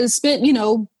 Like I spent,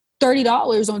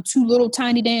 $30 on two little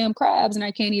tiny damn crabs, and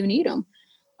I can't even eat them.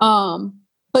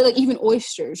 But like even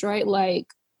oysters, right? Like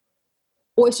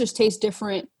oysters taste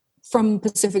different from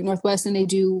Pacific Northwest than they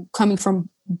do coming from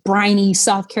briny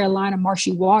South Carolina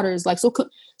marshy waters. Like so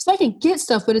I can get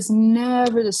stuff, but it's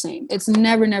never the same. It's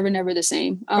never the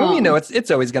same.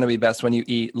 It's always going to be best when you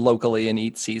eat locally and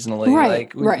eat seasonally.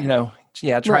 Right, right.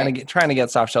 Trying to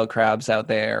get soft shell crabs out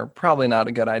there, probably not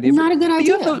a good idea. Not a good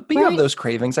idea. You have those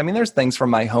cravings. I mean, there's things from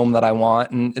my home that I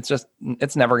want, and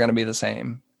it's never going to be the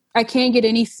same. I can't get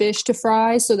any fish to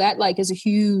fry, so that like is a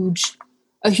huge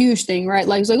thing, right?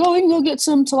 Like it's like, oh, we can go get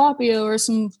some tilapia or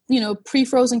some,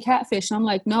 pre-frozen catfish. And I'm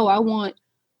like, no, I want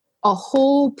a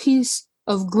whole piece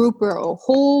of grouper, a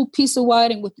whole piece of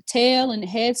whiting with the tail and the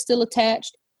head still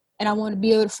attached, and I want to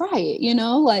be able to fry it,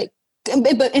 like.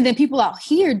 But then people out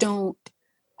here don't,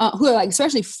 who are like,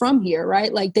 especially from here,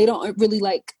 right? Like they don't really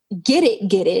like get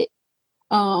it.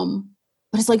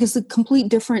 But it's like it's a complete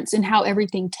difference in how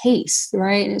everything tastes,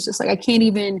 right? And it's just like I can't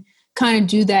even kind of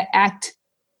do that act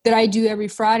that I do every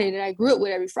Friday that I grew up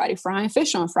with every Friday, frying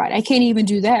fish on Friday. I can't even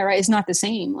do that, right? It's not the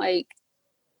same. Like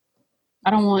I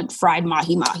don't want fried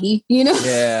mahi,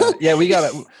 Yeah. We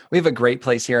have a great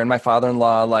place here. And my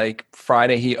father-in-law, like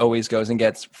Friday, he always goes and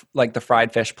gets like the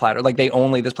fried fish platter. Like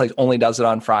this place only does it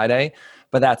on Friday,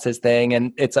 but that's his thing.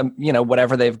 And it's,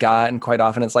 whatever they've got. And quite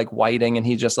often it's like whiting, and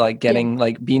he's just like getting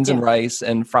like beans and rice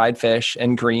and fried fish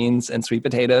and greens and sweet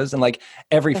potatoes. And like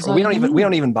we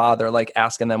don't even bother like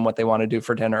asking them what they want to do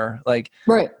for dinner. Like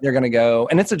they're going to go,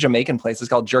 and it's a Jamaican place. It's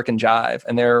called Jerk and Jive,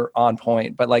 and they're on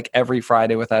point, but like every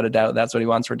Friday, without a doubt, that's what he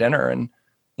wants for dinner. And,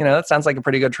 that sounds like a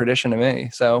pretty good tradition to me.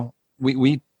 So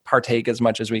we partake as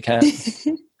much as we can.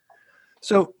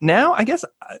 So now I guess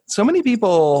so many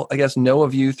people, know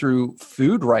of you through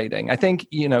food writing. I think,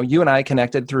 you and I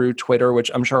connected through Twitter,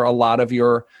 which I'm sure a lot of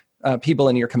your people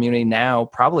in your community now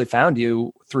probably found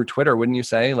you through Twitter, wouldn't you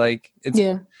say? Like,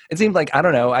 it seemed like, I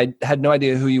don't know, I had no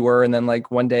idea who you were. And then like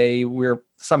one day we're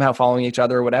somehow following each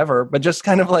other or whatever, but just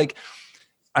kind of like,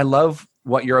 I love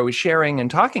what you're always sharing and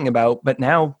talking about. But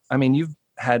now, I mean, you've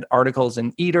had articles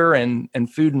in Eater and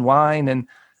Food and Wine. And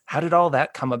how did all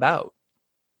that come about?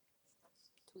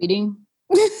 Tweeting.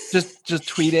 just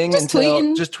tweeting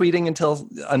until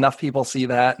enough people see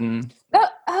that. And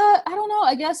I don't know,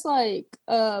 I guess like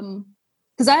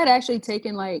because I had actually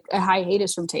taken like a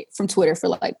hiatus from Twitter for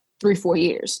like 3-4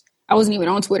 years. I wasn't even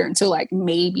on Twitter until like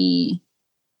maybe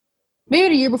the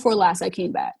year before last I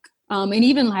came back, and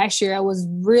even last year I was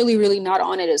really, really not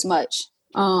on it as much.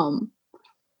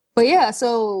 But yeah,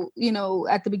 so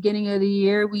at the beginning of the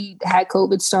year we had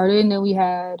COVID started, and then we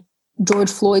had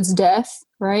George Floyd's death,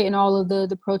 right? And all of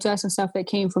the protests and stuff that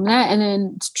came from that. And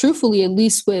then truthfully, at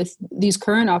least with these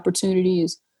current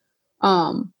opportunities,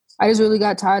 I just really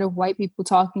got tired of white people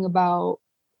talking about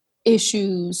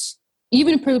issues,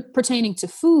 even pertaining to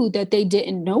food, that they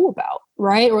didn't know about,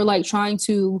 right? Or like trying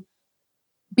to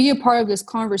be a part of this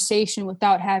conversation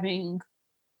without having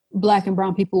Black and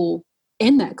brown people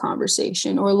in that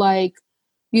conversation. Or like,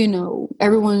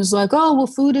 everyone's like, oh, well,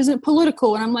 food isn't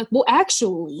political. And I'm like, well,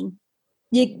 actually,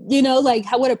 like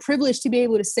what a privilege to be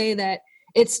able to say that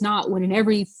it's not, when in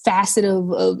every facet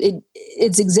of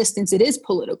its existence, it is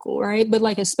political, right? But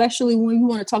like, especially when you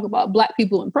want to talk about Black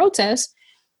people in protest,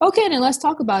 okay, then let's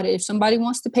talk about it. If somebody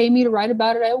wants to pay me to write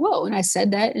about it, I will. And I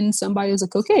said that, and somebody was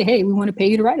like, okay, hey, we want to pay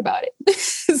you to write about it.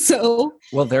 So.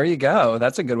 Well, there you go.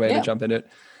 That's a good way to jump into it.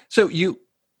 So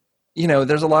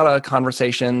there's a lot of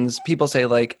conversations. People say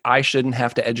like, I shouldn't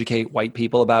have to educate white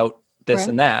people about this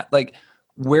and that. Like,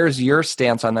 where's your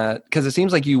stance on that? Because it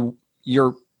seems like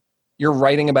you're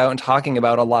writing about and talking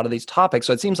about a lot of these topics.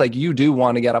 So it seems like you do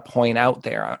want to get a point out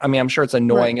there. I mean, I'm sure it's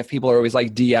annoying if people are always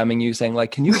like DMing you saying like,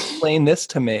 can you explain this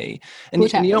to me? And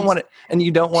you don't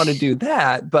want to do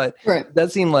that, but it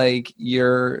does seem like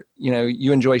you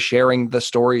enjoy sharing the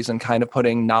stories and kind of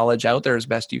putting knowledge out there as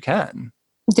best you can.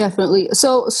 Definitely.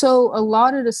 So a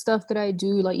lot of the stuff that I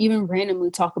do, like even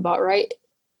randomly talk about, right?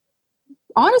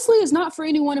 Honestly, it's not for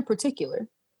anyone in particular.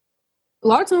 A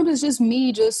lot of times it's just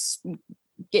me just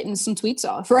getting some tweets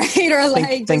off, right? Or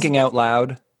like thinking out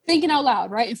loud,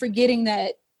 right? And forgetting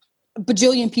that a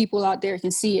bajillion people out there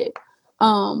can see it.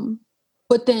 But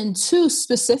But then two,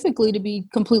 specifically, to be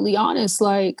completely honest,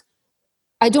 like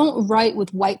I don't write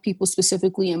with white people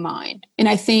specifically in mind. And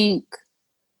I think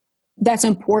that's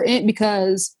important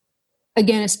because,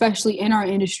 again, especially in our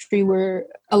industry where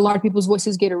a lot of people's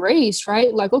voices get erased,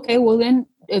 right? Like, okay, well then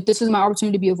if this is my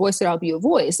opportunity to be a voice, then I'll be a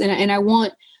voice. And I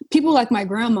want people like my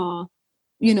grandma,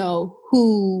 you know,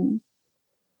 who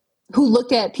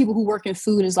look at people who work in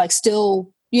food as like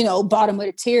still, you know, bottom of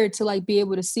the tier to like be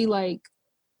able to see like,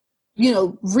 you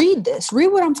know, read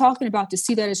what I'm talking about to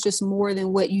see that it's just more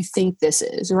than what you think this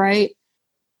is. Right.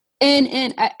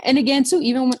 And again, too,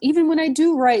 even when I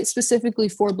do write specifically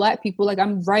for Black people, like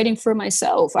I'm writing for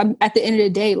myself. I'm at the end of the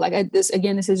day, like this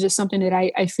is just something that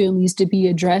I feel needs to be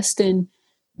addressed, and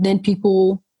then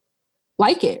people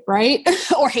like it, right,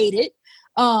 or hate it.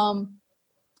 And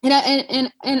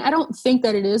I don't think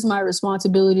that it is my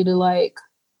responsibility to like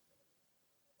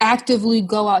actively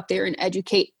go out there and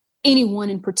educate anyone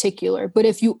in particular. But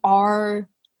if you are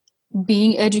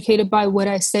being educated by what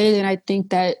I say, then I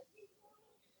think that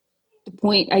the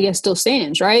point, I guess, still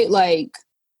stands, right? Like,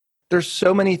 there's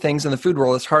so many things in the food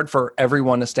world. It's hard for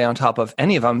everyone to stay on top of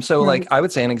any of them. So like, I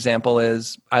would say an example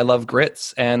is I love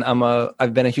grits, and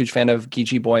I've been a huge fan of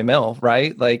Geechee Boy Mill,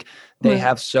 right? Like they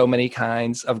have so many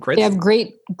kinds of grits. They have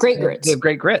great grits. They have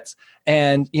great grits.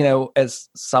 And, you know, as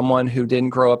someone who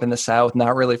didn't grow up in the South,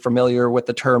 not really familiar with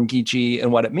the term Geechee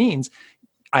and what it means,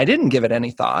 I didn't give it any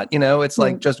thought. You know, it's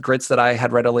like just grits that I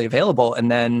had readily available.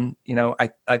 And then, you know,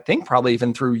 I think probably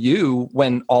even through you,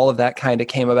 when all of that kind of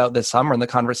came about this summer and the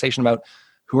conversation about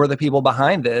who are the people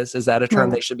behind this, is that a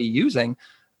term they should be using?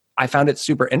 I found it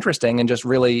super interesting and just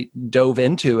really dove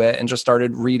into it and just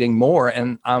started reading more.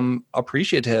 And I'm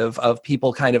appreciative of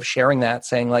people kind of sharing that,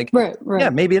 saying like, yeah,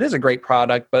 maybe it is a great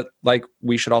product, but like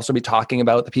we should also be talking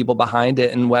about the people behind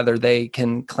it and whether they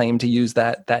can claim to use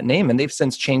that name. And they've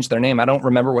since changed their name. I don't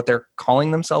remember what they're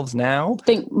calling themselves now. I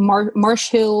think Marsh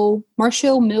Hill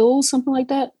Mills, something like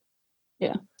that.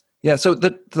 Yeah. Yeah. So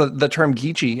the term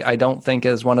Geechee, I don't think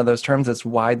is one of those terms that's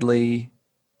widely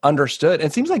understood.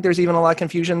 It seems like there's even a lot of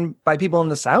confusion by people in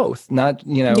the South, not,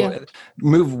 you know,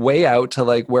 move way out to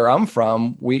like where I'm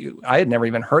from. I had never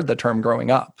even heard the term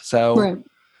growing up. So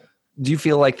do you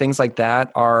feel like things like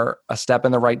that are a step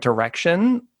in the right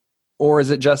direction? Or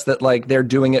is it just that like they're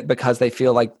doing it because they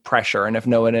feel like pressure, and if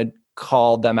no one had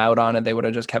called them out on it, they would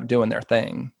have just kept doing their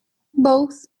thing?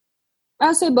 Both.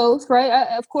 I say both, right?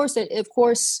 Of course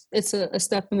it's a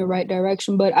step in the right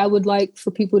direction, but I would like for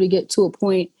people to get to a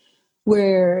point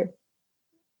where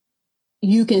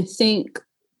you can think,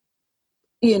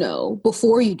 you know,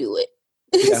 before you do it,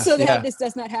 so that this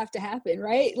does not have to happen,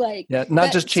 right? Like,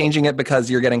 not just changing it because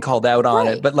you're getting called out on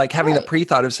it, but like having the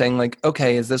pre-thought of saying like,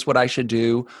 okay, is this what I should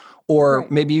do? Or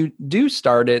maybe you do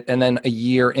start it and then a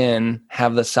year in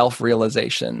have the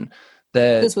self-realization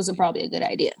that this was probably a good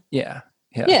idea. Yeah.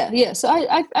 So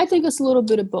I think it's a little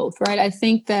bit of both, right? I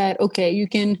think that, okay, you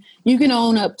can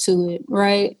own up to it,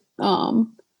 right?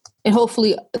 And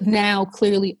hopefully now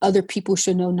clearly other people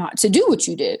should know not to do what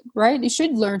you did, right? They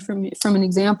should learn from an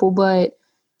example, but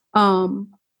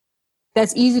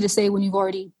that's easy to say when you've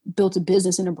already built a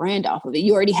business and a brand off of it.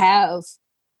 You already have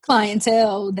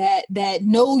clientele that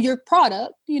know your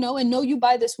product, you know, and know you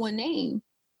by this one name.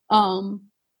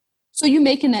 So you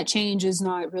making that change is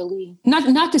not really,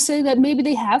 not to say that maybe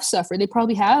they have suffered. They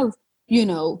probably have, you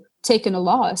know, taken a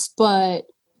loss, but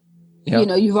you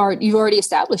know, you've already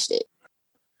established it.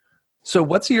 So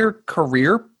what's your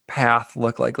career path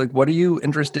look like? Like, what are you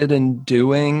interested in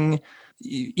doing?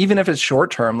 Even if it's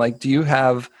short term, like, do you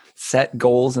have set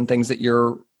goals and things that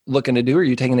you're looking to do? Or are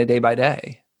you taking it day by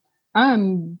day?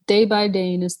 I'm day by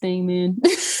day in this thing, man.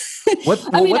 What's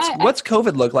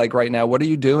COVID look like right now? What are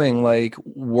you doing like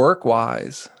work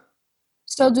wise?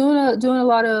 So doing a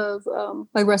lot of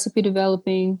like recipe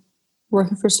developing,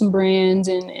 working for some brands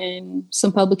and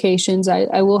some publications.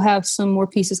 I will have some more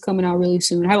pieces coming out really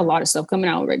soon. I have a lot of stuff coming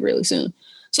out like really soon.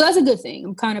 So that's a good thing.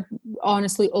 I'm kind of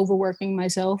honestly overworking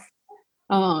myself.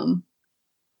 But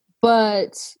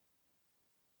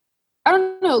I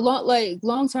don't know,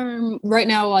 long term right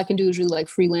now, all I can do is really like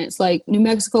freelance. Like New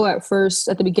Mexico at first,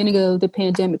 at the beginning of the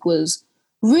pandemic was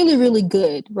really, really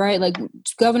good, right? Like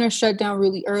governor shut down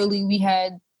really early. We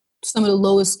had some of the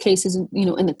lowest cases, you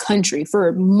know, in the country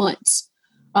for months.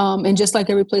 And just like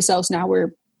every place else now,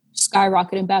 we're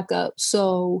skyrocketing back up.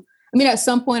 So, I mean, at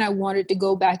some point I wanted to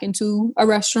go back into a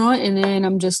restaurant, and then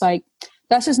I'm just like,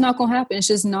 that's just not going to happen. It's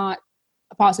just not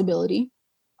a possibility.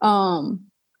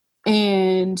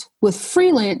 And with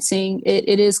freelancing,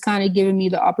 it is kind of giving me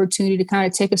the opportunity to kind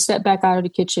of take a step back out of the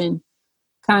kitchen,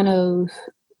 kind of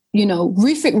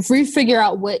refigure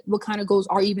out what kind of goals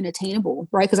are even attainable,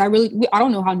 right? Because I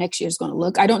don't know how next year is going to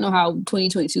look. I don't know how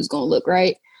 2022 is going to look,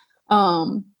 right?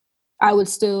 I would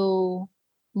still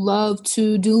love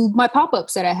to do my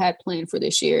pop-ups that I had planned for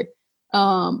this year.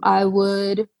 I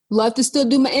would love to still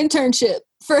do my internship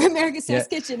for America's Test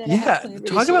Kitchen. That I had planned for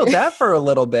talk about that for a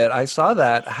little bit. I saw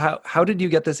that. How did you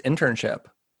get this internship?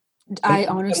 I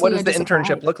honestly, and what does the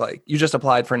internship look like? You just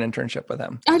applied for an internship with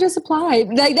them. I just applied.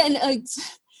 Like that.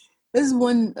 This is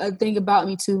one thing about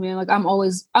me too, man. Like I'm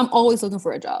always looking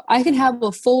for a job. I can have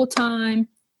a full-time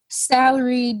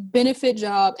salaried benefit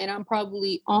job and I'm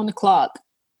probably on the clock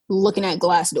looking at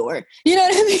Glassdoor. You know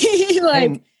what I mean?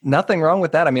 Like, hey, nothing wrong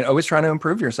with that. I mean, always trying to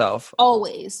improve yourself.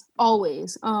 Always.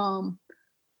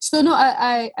 So no,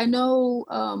 I know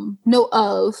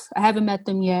I haven't met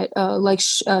them yet.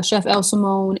 Chef El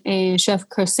Simone and Chef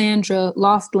Cassandra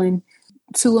Laughlin,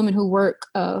 two women who work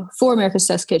for America's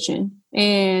Test Kitchen,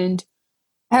 and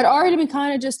had already been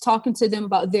kind of just talking to them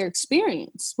about their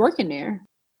experience working there.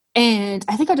 And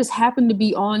I think I just happened to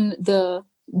be on the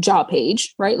job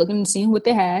page, right, looking and seeing what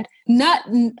they had. Not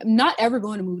ever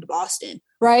going to move to Boston,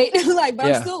 right? But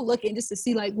I'm still looking just to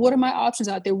see like what are my options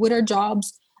out there? What are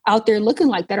jobs out there looking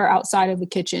like that are outside of the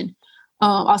kitchen,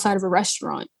 outside of a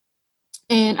restaurant?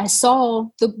 And I saw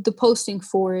the posting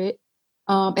for it.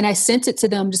 And I sent it to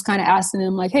them, just kind of asking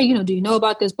them like, hey, do you know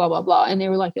about this, blah, blah, blah. And they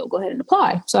were like, yo, go ahead and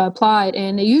apply. So I applied,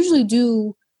 and they usually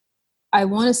do, I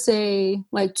want to say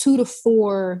like 2 to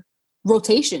 4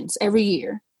 rotations every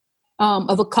year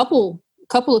of a couple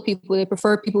of people. They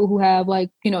prefer people who have like,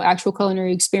 actual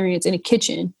culinary experience in a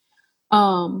kitchen.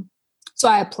 So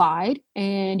I applied,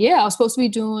 and I was supposed to be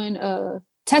doing a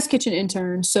test kitchen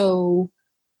intern. So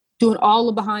doing all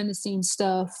the behind the scenes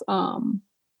stuff,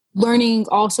 learning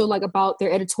also like about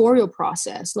their editorial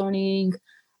process, learning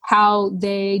how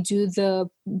they do the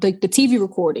TV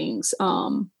recordings,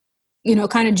 kind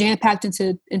of jam packed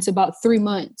into about 3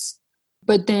 months.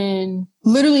 But then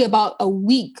literally about a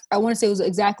week, I want to say it was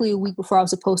exactly a week before I was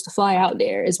supposed to fly out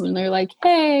there, is when they're like,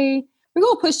 hey, we're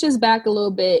going to push this back a little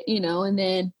bit, and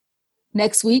then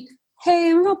next week,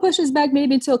 hey, we're going to push this back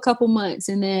maybe until a couple months.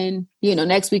 And then,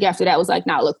 next week after that was like,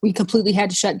 nah, look, we completely had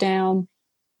to shut down.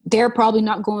 They're probably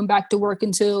not going back to work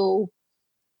until,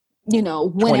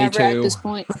 whenever 22. At this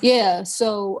point. Yeah.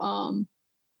 So,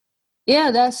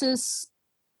 that's just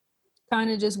kind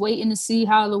of just waiting to see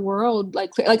how the world,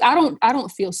 like I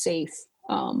don't feel safe,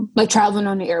 traveling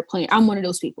on the airplane. I'm one of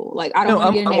those people. Like, I don't want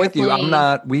to get in the airplane.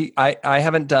 I'm with you. I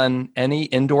haven't done any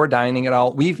indoor dining at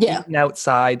all. We've eaten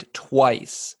outside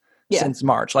twice since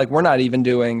March. Like, we're not even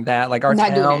doing that. Like, our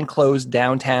town closed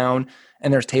downtown,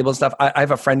 and there's tables and stuff. I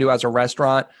have a friend who has a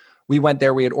restaurant. We went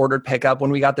there. We had ordered pickup.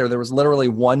 When we got there, there was literally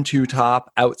 1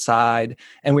 2-top outside,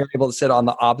 and we were able to sit on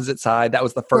the opposite side. That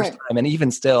was the first time. And even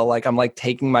still, like, I'm like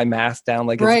taking my mask down.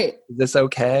 Like, is this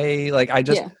okay? Like,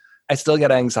 I still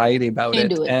get anxiety about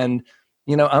it. And,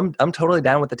 I'm totally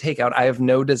down with the takeout. I have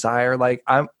no desire. Like,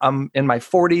 I'm in my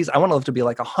 40s. I want to live to be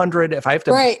like 100. If I have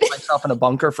to put myself in a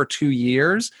bunker for 2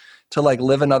 years to like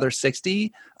live another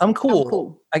 60, I'm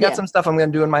cool. I got some stuff I'm going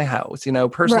to do in my house,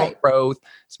 personal growth,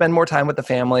 spend more time with the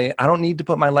family. I don't need to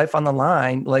put my life on the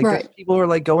line. Like, there's people who are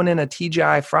like going in a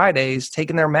TGI Fridays,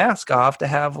 taking their mask off to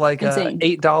have like a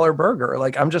 $8 burger.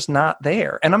 Like, I'm just not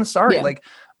there. And I'm sorry. Like,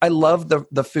 I love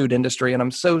the food industry, and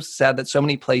I'm so sad that so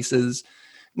many places,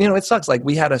 it sucks. Like,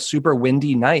 we had a super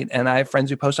windy night, and I have friends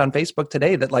who post on Facebook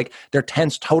today that like their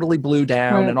tents totally blew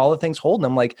down and all the things holding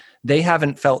them. Like, they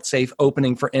haven't felt safe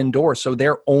opening for indoor. So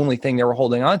their only thing they were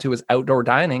holding on to is outdoor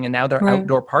dining. And now their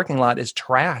outdoor parking lot is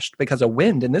trashed because of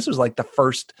wind. And this was like the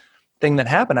first thing that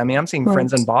happened. I mean, I'm seeing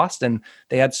friends in Boston.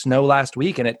 They had snow last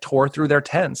week and it tore through their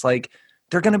tents. Like,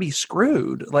 they're going to be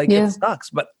screwed. Like, it sucks,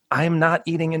 but I'm not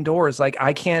eating indoors. Like,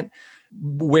 I can't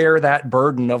wear that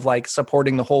burden of like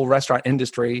supporting the whole restaurant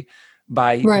industry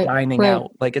by dining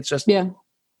out. Like, it's just,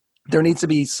 there needs to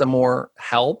be some more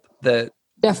help. That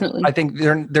definitely, I think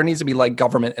there needs to be like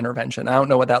government intervention. I don't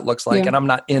know what that looks like. And I'm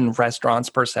not in restaurants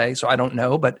per se, so I don't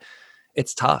know, but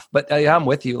it's tough. But I'm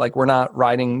with you. Like, we're not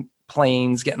riding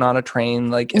planes, getting on a train.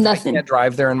 Like, if I can't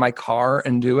drive there in my car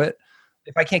and do it,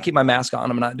 if I can't keep my mask on,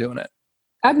 I'm not doing it.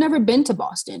 I've never been to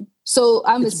Boston, so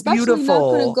I'm especially not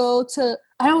going to go to,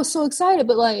 I was so excited,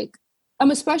 but like,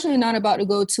 I'm especially not about to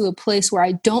go to a place where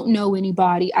I don't know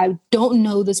anybody. I don't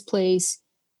know this place,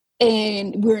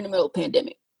 and we're in the middle of a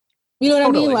pandemic. You know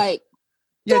what I mean? Like,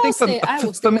 I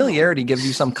think familiarity gives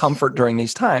you some comfort during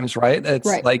these times, right? It's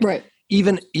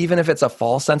even if it's a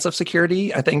false sense of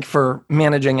security, I think for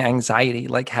managing anxiety,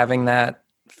 like having that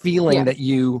feeling that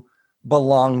you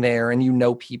belong there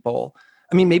and people.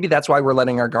 I mean, maybe that's why we're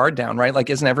letting our guard down, right? Like,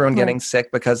 isn't everyone Right. getting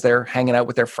sick because they're hanging out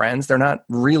with their friends? They're not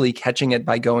really catching it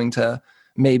by going to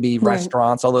maybe Right.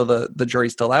 restaurants, although the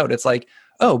jury's still out. It's like,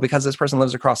 oh, because this person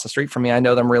lives across the street from me, I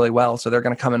know them really well. So they're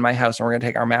going to come in my house and we're going to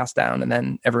take our mask down, and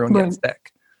then everyone gets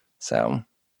sick. So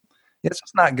it's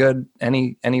just not good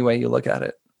any way you look at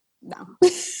it. No.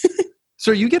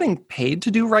 So are you getting paid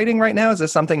to do writing right now? Is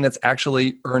this something that's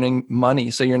actually earning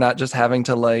money? So you're not just having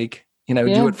to like,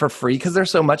 do it for free? Because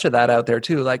there's so much of that out there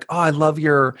too. Like, oh, I love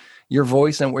your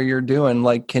voice and what you're doing.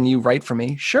 Like, can you write for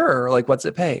me? Sure. Like, what's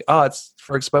it pay? Oh, it's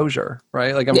for exposure,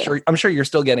 right? Like, I'm sure you're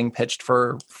still getting pitched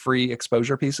for free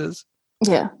exposure pieces.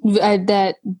 Yeah,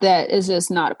 that is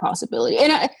just not a possibility.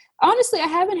 And honestly, I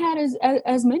haven't had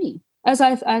as many as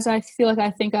I feel like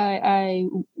I think I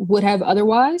would have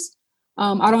otherwise.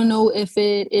 I don't know if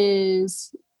it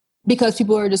is because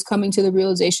people are just coming to the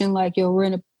realization like, yo, we're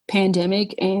in a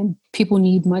pandemic and people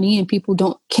need money and people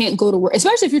can't go to work,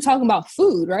 especially if you're talking about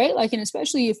food, right? Like, and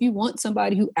especially if you want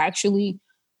somebody who actually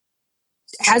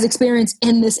has experience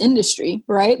in this industry,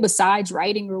 right? Besides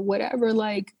writing or whatever,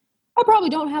 like I probably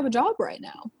don't have a job right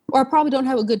now, or I probably don't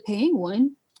have a good paying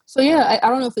one. So yeah, I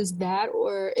don't know if it's that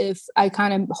or if I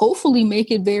kind of hopefully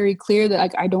make it very clear that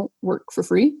like I don't work for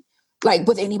free, like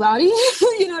with anybody,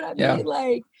 you know what I mean?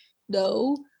 Like,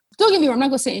 no. Don't get me wrong, I'm not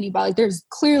going to say anybody. Like, there's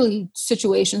clearly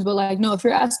situations, but like, no, if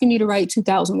you're asking me to write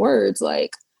 2,000 words,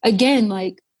 like, again,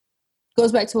 like,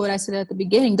 goes back to what I said at the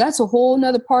beginning. That's a whole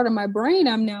nother part of my brain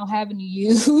I'm now having to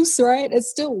use, right? It's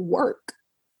still work.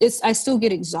 I still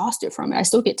get exhausted from it. I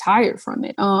still get tired from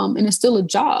it. And it's still a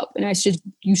job, and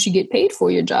you should get paid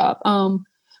for your job.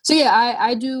 So yeah,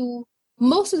 I do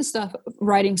most of the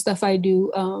writing stuff I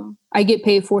do, I get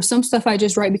paid for. Some stuff I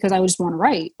just write because I just want to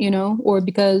write, or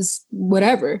because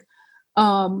whatever.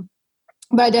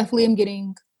 But I definitely am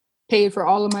getting paid for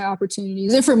all of my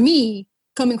opportunities. And for me,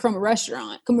 coming from a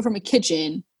restaurant, coming from a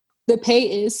kitchen, the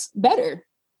pay is better,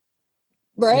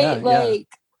 right? Yeah.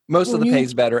 Most of the pay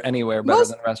is better anywhere, better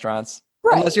than restaurants.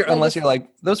 Right. Unless you're like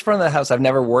those front of the house. I've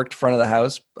never worked front of the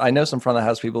house. I know some front of the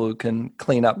house people who can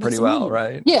clean up pretty well,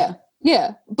 right? Yeah.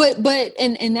 Yeah. But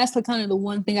and that's the kind of the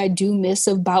one thing I do miss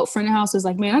about front of house is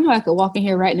like, man, I know I could walk in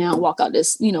here right now and walk out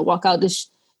this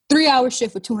 3-hour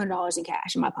shift with $200 in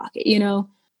cash in my pocket,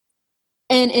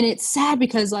 And it's sad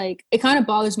because like, it kind of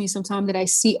bothers me sometimes that I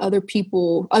see other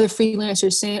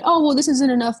freelancers saying, oh, well, this isn't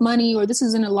enough money or this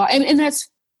isn't a lot. And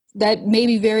that may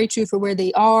be very true for where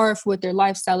they are, for what their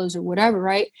lifestyle is or whatever.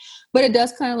 Right. But it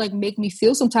does kind of like make me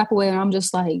feel some type of way. And I'm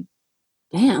just like,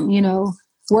 damn,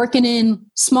 working in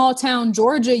small town,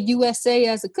 Georgia, USA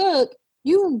as a cook,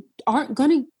 you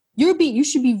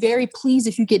should be very pleased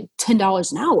if you get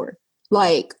 $10 an hour.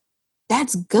 Like,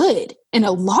 that's good in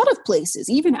a lot of places,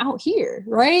 even out here,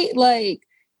 right? Like,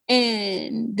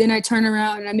 and then I turn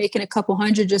around and I'm making a couple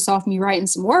hundred just off me writing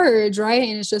some words, right?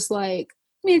 And it's just like,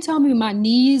 tell me my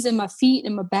knees and my feet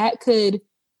and my back can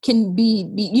be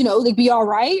be all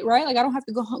right, right? Like I don't have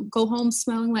to go home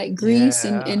smelling like grease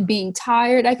and being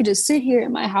tired. I could just sit here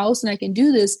in my house and I can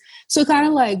do this. So kind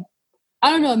of like, I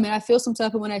don't know, man, I feel some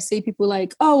type of when I see people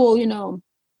like, oh, well,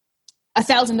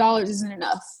 $1,000 isn't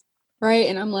enough, right?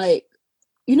 And I'm like,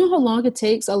 you know how long it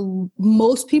takes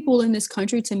most people in this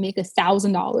country to make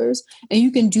 $1,000, and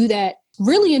you can do that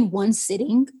really in one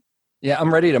sitting. Yeah,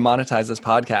 I'm ready to monetize this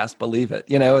podcast. Believe it.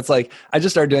 It's like I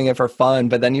just started doing it for fun,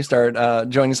 but then you start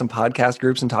joining some podcast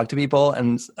groups and talk to people,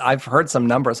 and I've heard some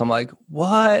numbers. I'm like,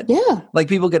 what? Yeah. Like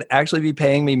people could actually be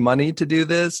paying me money to do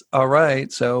this. All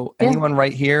right. So anyone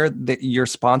right here, your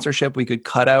sponsorship, we could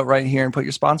cut out right here and put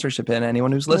your sponsorship in.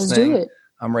 Anyone who's listening, let's do it.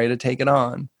 I'm ready to take it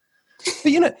on.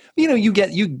 But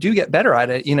you do get better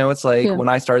at it. It's like when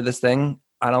I started this thing,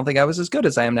 I don't think I was as good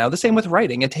as I am now. The same with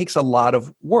writing. It takes a lot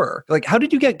of work. Like, how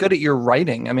did you get good at your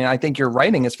writing? I mean, I think your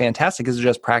writing is fantastic. Is it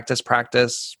just practice,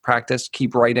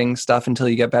 keep writing stuff until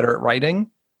you get better at writing?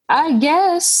 I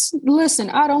guess. Listen,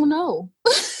 I don't know.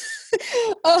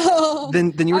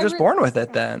 Then you were just born with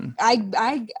it then.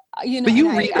 But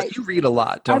you read a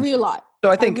lot. I read a lot. So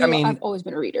I think, I've always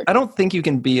been a reader. I don't think you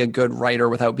can be a good writer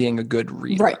without being a good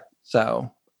reader. Right.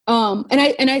 So, and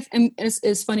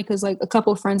it's funny because like a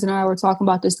couple of friends and I were talking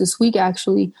about this week,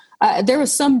 actually. There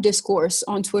was some discourse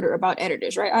on Twitter about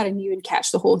editors, right? I didn't even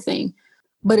catch the whole thing.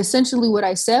 But essentially what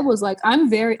I said was like,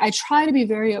 I try to be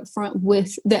very upfront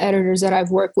with the editors that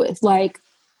I've worked with. Like,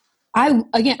 I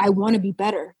want to be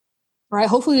better, right?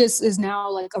 Hopefully this is now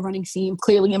like a running theme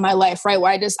clearly in my life, right?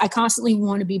 Where I constantly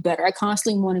want to be better. I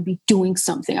constantly want to be doing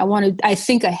something. I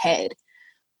think ahead.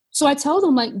 So I tell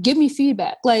them like, give me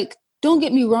feedback. Like, don't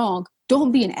get me wrong.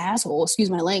 Don't be an asshole. Excuse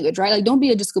my language, right? Like, don't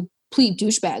be just a complete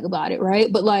douchebag about it,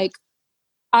 right? But like,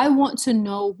 I want to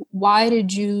know, why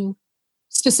did you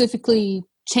specifically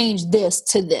change this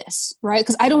to this, right?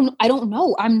 Because I don't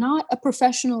know. I'm not a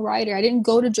professional writer. I didn't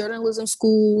go to journalism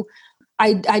school.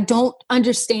 I don't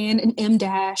understand an M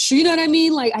dash. You know what I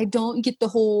mean? Like, I don't get that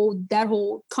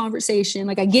whole conversation.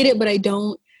 Like, I get it, but I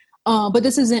don't. But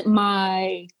this isn't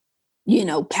my,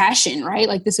 passion, right?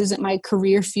 Like, this isn't my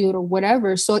career field or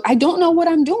whatever. So I don't know what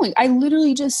I'm doing. I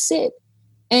literally just sit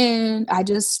and I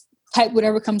just type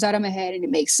whatever comes out of my head and it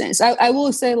makes sense. I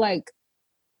will say, like,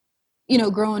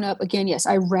 growing up, again, yes,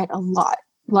 I read a lot,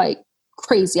 like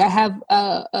crazy. I have,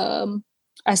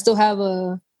 I still have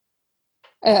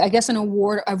I guess an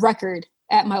award, a record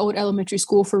at my old elementary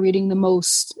school for reading the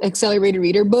most accelerated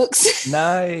reader books.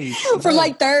 Nice. For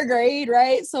like third grade,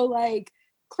 right? So, like,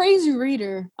 crazy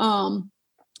reader.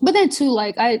 But then too,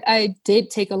 like, I did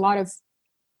take a lot of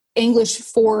English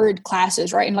forward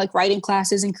classes, right? And like writing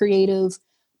classes and creative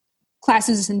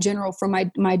classes in general for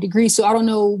my degree. So I don't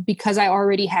know, because I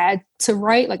already had to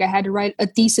write, like I had to write a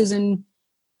thesis in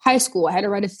high school. I had to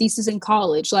write a thesis in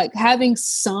college, like having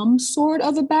some sort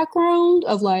of a background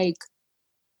of like,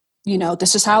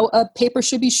 this is how a paper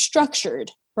should be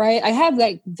structured, right? I have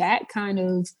like that kind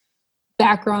of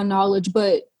background knowledge,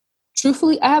 but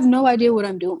truthfully, I have no idea what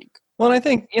I'm doing. Well, and I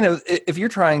think, if you're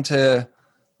trying to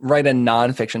write a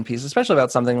nonfiction piece, especially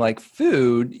about something like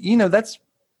food, that's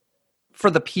for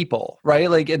the people, right?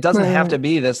 Like, it doesn't have to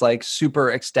be this like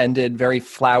super extended, very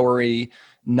flowery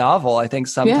novel. I think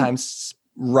sometimes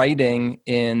writing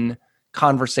in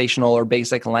conversational or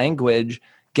basic language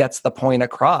gets the point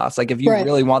across. Like, if you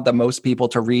really want the most people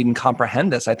to read and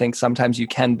comprehend this, I think sometimes you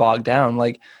can bog down.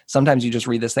 Like, sometimes you just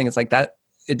read this thing, it's like that.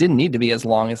 It didn't need to be as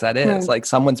long as that is. Like,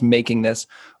 someone's making this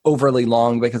overly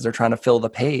long because they're trying to fill the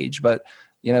page. But,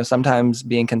 sometimes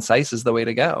being concise is the way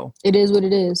to go. It is what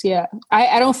it is. Yeah.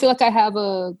 I don't feel like I have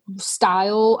a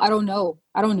style. I don't know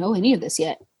any of this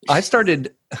yet. I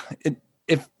started,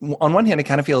 if on one hand, it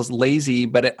kind of feels lazy,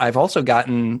 but I've also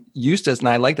gotten used to this, and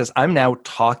I like this. I'm now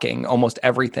talking almost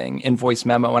everything in voice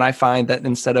memo. And I find that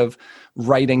instead of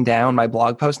writing down my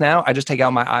blog post now, I just take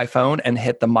out my iPhone and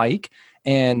hit the mic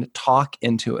and talk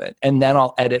into it. And then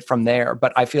I'll edit from there.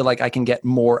 But I feel like I can get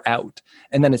more out.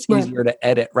 And then it's easier to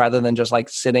edit rather than just like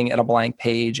sitting at a blank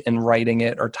page and writing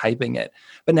it or typing it.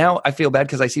 But now I feel bad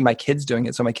because I see my kids doing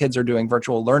it. So my kids are doing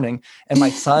virtual learning and my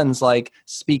son's like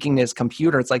speaking to his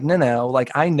computer. It's like, no,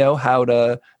 like I know how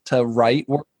to write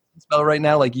spell right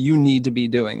now. Like, you need to be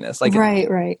doing this. Like,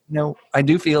 right. I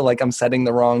do feel like I'm setting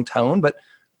the wrong tone, but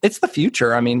it's the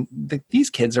future. I mean,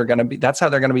 these kids are going to be, that's how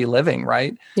they're going to be living,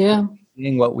 right? Yeah.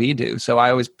 Seeing what we do. So I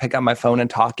always pick up my phone and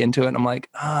talk into it. And I'm like,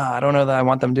 I don't know that I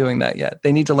want them doing that yet.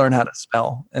 They need to learn how to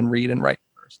spell and read and write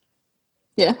first.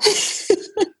 Yeah.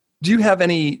 Do you have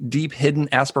any deep hidden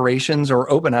aspirations or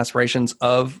open aspirations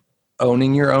of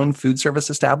owning your own food service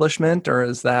establishment? Or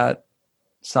is that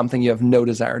something you have no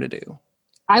desire to do?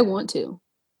 I want to.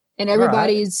 And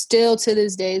everybody still to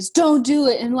this day is, don't do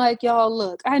it. And like, y'all,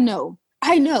 look, I know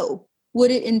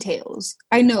what it entails.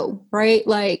 I know, right?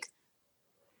 Like,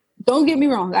 don't get me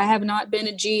wrong. I have not been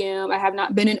a GM. I have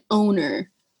not been an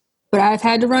owner, but I've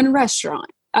had to run a restaurant,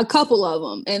 a couple of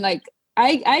them. And like,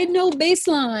 I know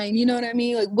baseline, you know what I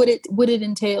mean? Like what it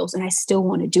entails. And I still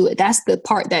want to do it. That's the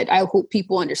part that I hope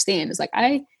people understand. Is like,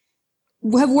 I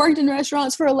have worked in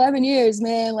restaurants for 11 years,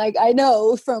 man. Like, I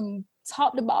know from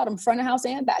top to bottom, front of house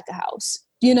and back of house,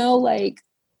 like,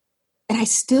 and I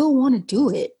still want to do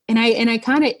it. And I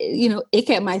kind of, ick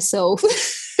at myself.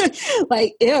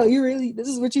 Like, ew, this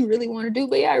is what you really want to do?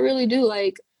 But yeah, I really do.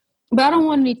 Like, but I don't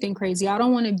want anything crazy. I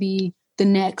don't want to be the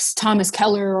next Thomas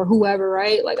Keller or whoever,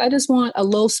 right? Like, I just want a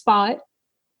low spot,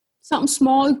 something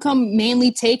small, come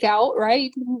mainly takeout,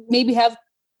 right? Maybe have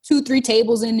 2-3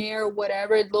 tables in there or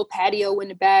whatever, a little patio in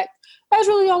the back. That's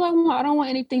really all I want. I don't want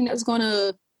anything that's going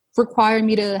to require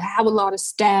me to have a lot of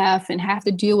staff and have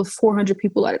to deal with 400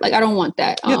 people. Like, I don't want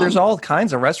that. Yeah, there's all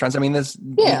kinds of restaurants. I mean, this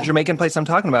Jamaican place I'm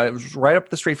talking about, it was right up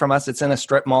the street from us. It's in a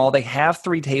strip mall. They have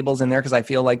 3 tables in there because I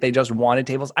feel like they just wanted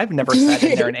tables. I've never sat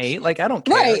in there and ate. Like, I don't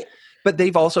care. Right. But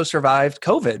they've also survived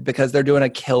COVID because they're doing a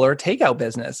killer takeout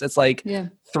business. It's like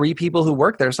 3 people who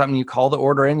work there. Something you call the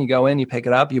order in, you go in, you pick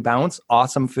it up, you bounce.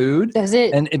 Awesome food. That's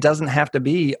it. And it doesn't have to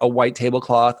be a white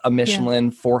tablecloth, a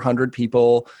Michelin, 400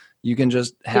 people. You can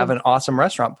just have an awesome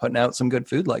restaurant putting out some good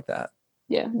food like that.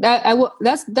 Yeah,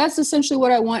 that's essentially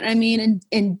what I want. I mean,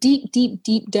 and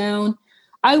deep down,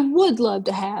 I would love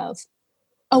to have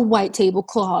a white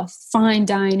tablecloth, fine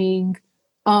dining,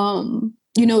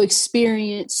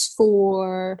 experience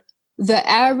for the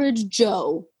average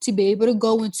Joe to be able to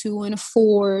go into and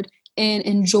afford and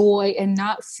enjoy and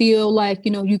not feel like,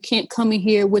 you know, you can't come in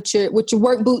here with your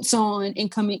work boots on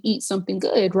and come and eat something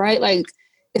good, right? Like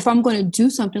if I'm going to do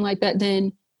something like that,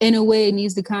 then in a way it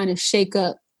needs to kind of shake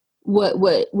up what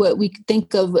we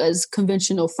think of as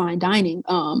conventional fine dining.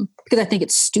 Because I think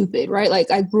it's stupid, right? Like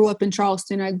I grew up in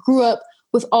Charleston. I grew up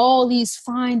with all these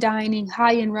fine dining,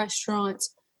 high-end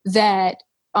restaurants that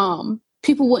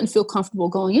people wouldn't feel comfortable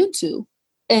going into.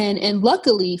 And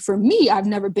luckily for me, I've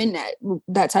never been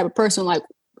that type of person. Like,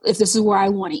 if this is where I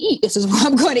want to eat, this is where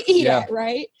I'm going to eat at,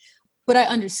 right? But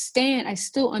I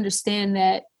still understand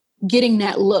that getting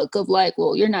that look of like,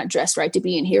 well, you're not dressed right to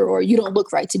be in here, or you don't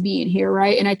look right to be in here,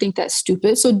 right? And I think that's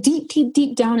stupid. So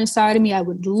deep down inside of me, I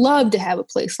would love to have a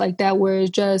place like that where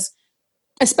it's just,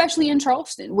 especially in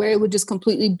Charleston, where it would just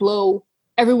completely blow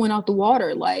everyone out the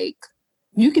water. Like,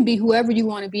 you can be whoever you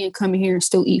want to be and come in here and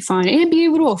still eat fine and be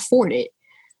able to afford it.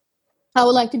 I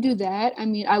would like to do that. I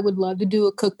mean, I would love to do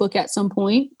a cookbook at some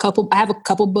point. I have a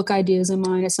couple book ideas in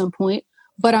mind at some point,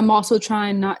 but I'm also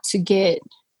trying not to get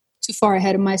too far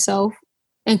ahead of myself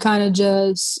and kind of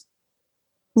just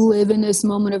live in this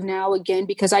moment of now again,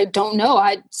 because I don't know.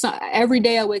 Every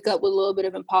day I wake up with a little bit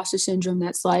of imposter syndrome.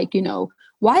 That's like, you know,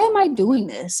 why am I doing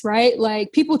this? Right?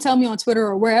 Like people tell me on Twitter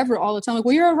or wherever all the time, like,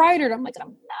 well, you're a writer. And I'm like, I'm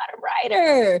not a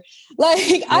writer.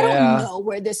 Like, I don't know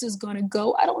where this is going to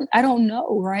go. I don't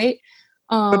know. Right.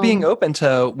 But being open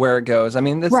to where it goes. I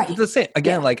mean, it's the same.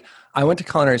 Again, like I went to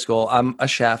culinary school. I'm a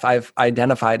chef. I've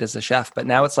identified as a chef, but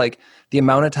now it's like the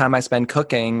amount of time I spend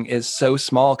cooking is so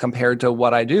small compared to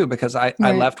what I do, because I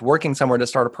left working somewhere to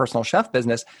start a personal chef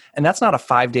business. And that's not a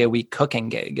 5-day-a-week cooking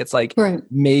gig. It's like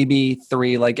maybe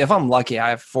 3, like if I'm lucky,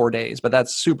 I have 4 days, but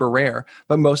that's super rare.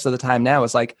 But most of the time now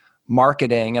is like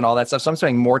marketing and all that stuff. So I'm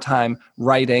spending more time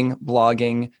writing,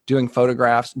 blogging, doing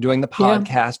photographs, doing the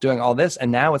podcast, doing all this.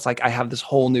 And now it's like I have this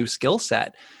whole new skill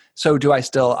set. So do I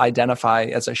still identify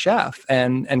as a chef?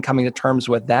 And coming to terms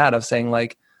with that of saying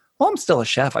like, well, I'm still a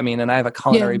chef. I mean, and I have a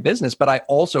culinary business, but I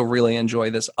also really enjoy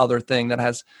this other thing that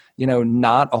has, you know,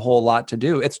 not a whole lot to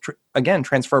do. It's again,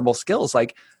 transferable skills.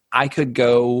 Like I could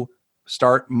go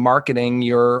start marketing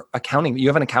your accounting. You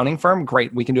have an accounting firm?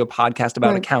 Great. We can do a podcast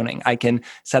about accounting. I can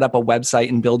set up a website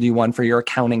and build you one for your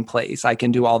accounting place. I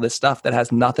can do all this stuff that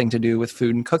has nothing to do with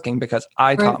food and cooking, because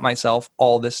I taught myself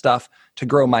all this stuff to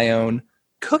grow my own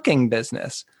cooking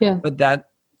business. Yeah. But that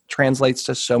translates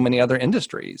to so many other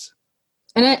industries.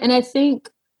 And I think,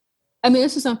 I mean,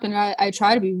 this is something I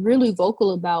try to be really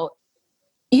vocal about,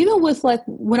 even with like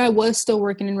when I was still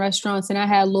working in restaurants and I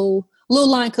had little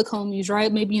line cook homies,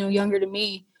 right? Maybe, you know, younger than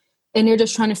me. And they're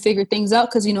just trying to figure things out.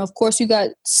 Cause, you know, of course you got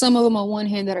some of them on one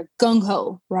hand that are gung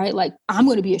ho, right? Like I'm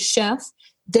going to be a chef.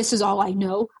 This is all I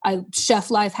know.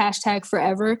 Chef life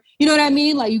 #forever. You know what I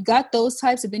mean? Like you got those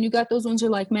types, and then you got those ones who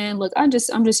are like, man, look, I'm just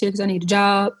here cause I need a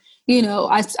job. You know,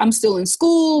 I'm still in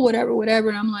school, whatever.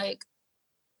 And I'm like,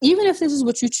 even if this is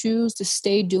what you choose to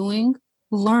stay doing,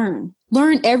 learn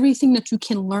everything that you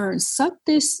can learn. Suck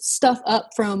this stuff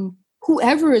up from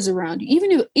whoever is around you.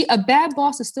 Even if a bad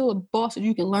boss is still a boss that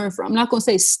you can learn from. I'm not going to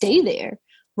say stay there,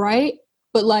 right?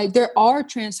 But like there are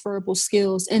transferable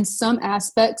skills in some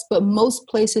aspects, but most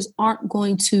places aren't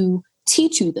going to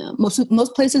teach you them.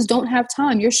 Most places don't have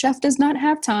time. Your chef does not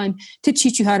have time to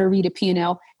teach you how to read a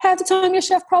P&L. Half the time, your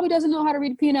chef probably doesn't know how to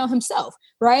read a P&L himself,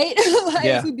 right? Like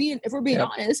if we're being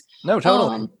honest. No,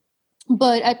 totally.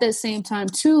 But at the same time,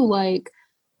 too, like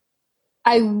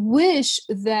I wish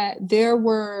that there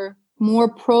were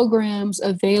more programs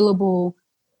available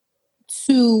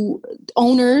to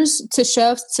owners, to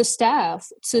chefs, to staff,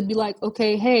 to be like,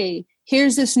 okay, hey,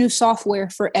 here's this new software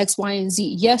for X, Y, and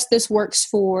Z. Yes, this works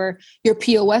for your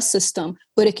POS system,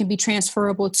 but it can be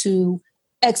transferable to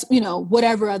X, you know,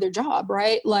 whatever other job,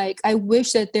 right? Like, I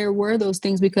wish that there were those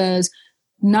things, because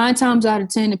 9 times out of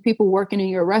 10, the people working in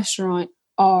your restaurant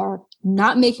are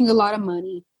not making a lot of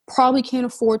money, probably can't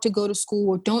afford to go to school,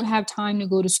 or don't have time to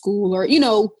go to school, or, you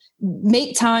know,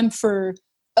 make time for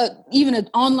even an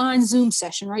online Zoom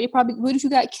session, right? What if you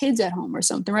got kids at home or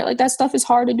something, right? Like that stuff is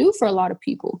hard to do for a lot of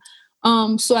people.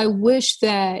 So I wish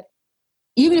that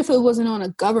even if it wasn't on a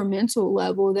governmental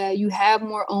level, that you have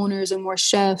more owners and more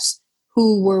chefs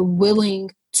who were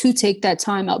willing to take that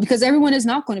time out, because everyone is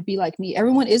not going to be like me.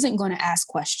 Everyone isn't going to ask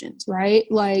questions, right?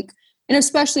 Like, and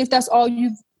especially if that's all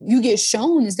you get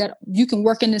shown is that you can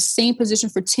work in the same position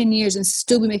for 10 years and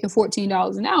still be making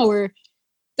 $14 an hour.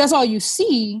 That's all you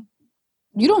see.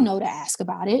 You don't know to ask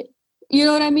about it. You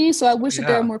know what I mean? So I wish that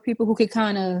there are more people who could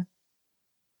kind of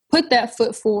put that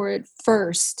foot forward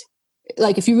first.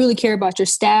 Like if you really care about your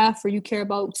staff, or you care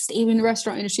about staying in the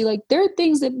restaurant industry, like there are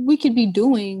things that we could be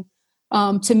doing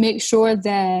to make sure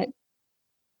that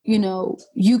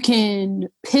you can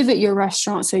pivot your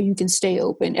restaurant so you can stay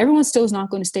open. Everyone still is not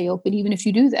going to stay open, even if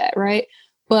you do that, right?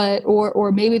 But,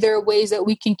 or maybe there are ways that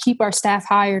we can keep our staff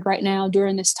hired right now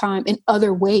during this time in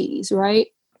other ways, right?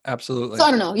 Absolutely. So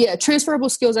I don't know. Yeah. Transferable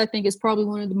skills, I think, is probably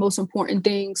one of the most important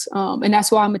things. And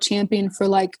that's why I'm a champion for,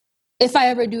 like, if I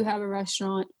ever do have a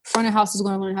restaurant, front of house is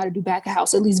going to learn how to do back of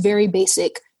house, at least very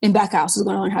basic. And back of house is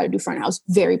going to learn how to do front of house,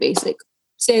 very basic.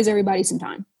 Saves everybody some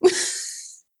time.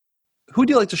 Who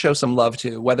do you like to show some love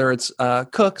to, whether it's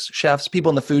cooks, chefs, people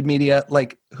in the food media?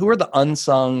 Like, who are the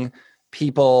unsung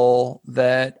people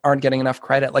that aren't getting enough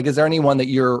credit? Like, is there anyone that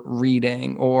you're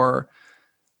reading or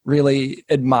really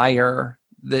admire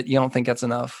that you don't think gets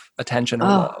enough attention or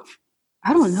love?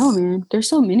 I don't know, man. There's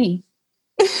so many.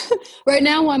 Right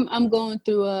now, I'm going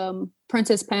through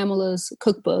Princess Pamela's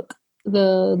cookbook.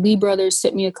 The Lee brothers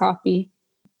sent me a copy.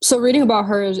 So reading about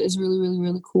her is really, really,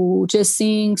 really cool. Just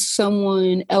seeing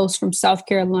someone else from South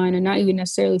Carolina, not even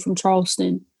necessarily from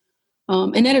Charleston.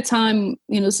 And at a time,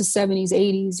 this is 70s,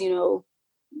 80s,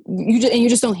 you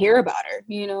just don't hear about her,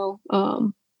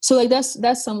 So like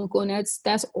that's someone cool, and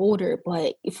that's older.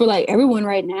 But for like everyone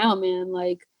right now, man,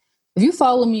 like if you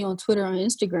follow me on Twitter, on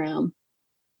Instagram,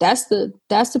 that's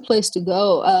the place to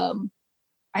go.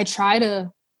 I try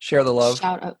to share the love.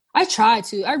 Shout out. I try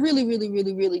to. I really, really,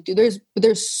 really, really do.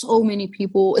 There's so many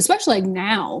people, especially like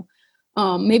now,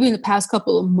 maybe in the past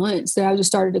couple of months, that I've just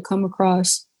started to come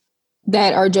across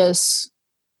that are just,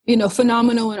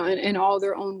 phenomenal in all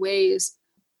their own ways.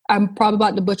 I'm probably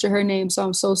about to butcher her name, so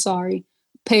I'm so sorry.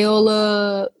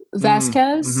 Paola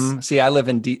Vasquez. Mm-hmm. See, I live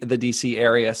in the DC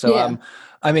area, so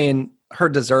her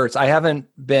desserts, I haven't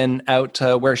been out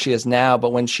to where she is now,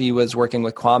 but when she was working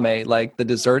with Kwame, like the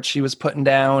desserts she was putting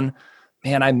down,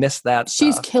 man, I miss that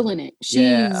She's stuff. killing it.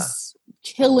 She's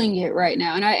killing it right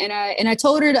now. And I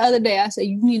told her the other day, I said,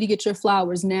 you need to get your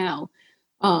flowers now.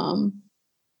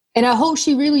 And I hope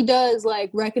she really does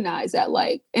like recognize that,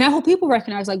 like, and I hope people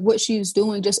recognize like what she's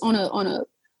doing just on a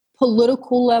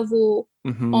political level,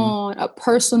 on a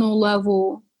personal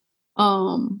level.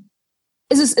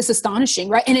 It's astonishing,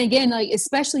 right? And again, like,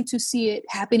 especially to see it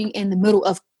happening in the middle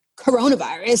of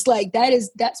coronavirus, like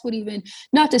that's what, even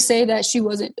not to say that she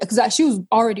wasn't, because she was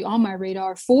already on my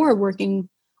radar for working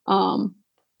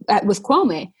with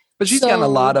Kwame. But she's gotten a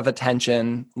lot of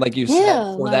attention, like you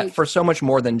said, for that, for so much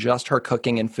more than just her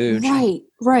cooking and food.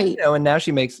 Right. And now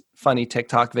she makes funny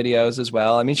TikTok videos as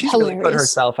well. I mean, she's really put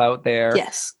herself out there.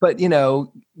 Yes. But,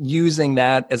 using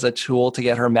that as a tool to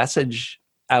get her message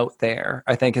out there,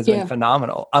 I think has been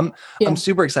phenomenal. I'm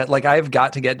super excited. Like, I've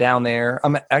got to get down there.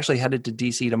 I'm actually headed to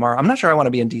DC tomorrow. I'm not sure I want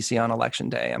to be in DC on election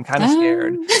day. I'm kind of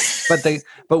scared.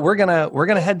 But we're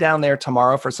gonna head down there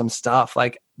tomorrow for some stuff.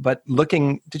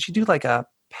 Did you do like a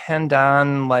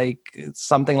pandan, like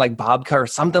something like babka or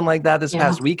something like that this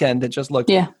past weekend that just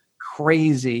looked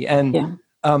crazy? And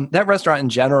that restaurant in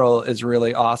general is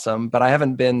really awesome, but I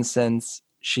haven't been since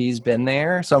she's been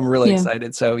there. So I'm really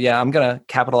excited. So I'm going to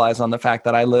capitalize on the fact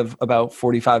that I live about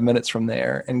 45 minutes from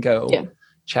there and go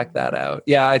check that out.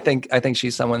 Yeah. I think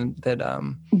she's someone that,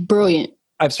 brilliant.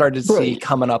 I've started to see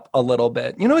coming up a little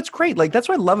bit. It's great. Like, that's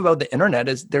what I love about the internet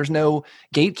is there's no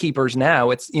gatekeepers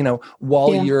now. It's,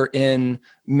 while you're in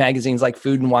magazines like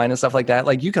Food and Wine and stuff like that,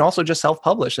 like you can also just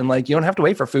self-publish, and like, you don't have to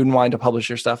wait for Food and Wine to publish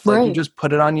your stuff. Like, you just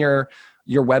put it on your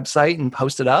website and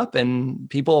post it up, and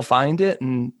people will find it,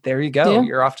 and there you go.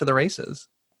 You're off to the races.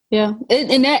 Yeah.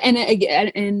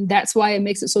 And that's why it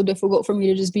makes it so difficult for me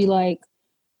to just be like,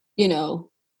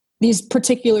 these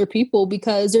particular people,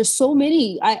 because there's so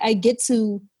many. I get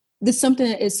to this,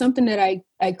 something that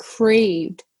I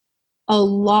craved a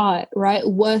lot, right?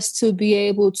 Was to be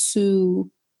able to,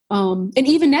 and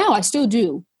even now I still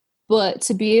do, but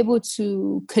to be able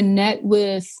to connect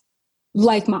with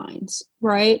like minds,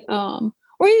 right?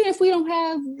 Or even if we don't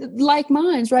have like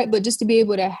minds, right? But just to be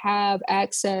able to have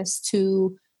access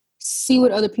to see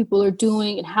what other people are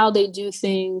doing and how they do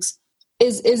things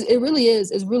is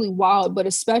really wild. But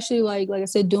especially like I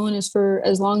said, doing this for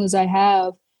as long as I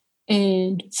have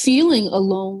and feeling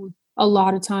alone a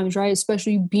lot of times, right?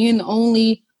 Especially being the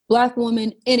only Black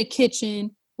woman in a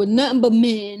kitchen with nothing but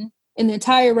men in the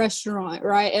entire restaurant,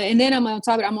 right? And then I'm on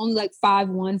top of it, I'm only like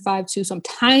 5'1", 5'2", so I'm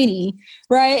tiny,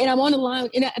 right? And I'm on the line,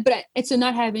 but to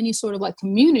not have any sort of like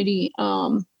community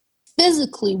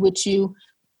physically with you,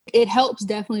 it helps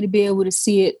definitely to be able to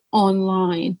see it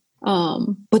online.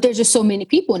 But there's just so many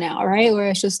people now, right? Where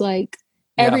it's just like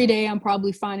every day I'm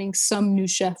probably finding some new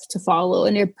chef to follow,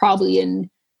 and they're probably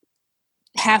in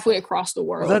halfway across the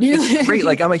Well, world. it's great.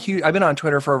 Like I've been on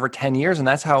Twitter for over 10 years, and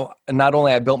that's how not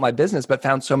only I built my business, but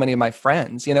found so many of my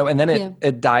friends, and then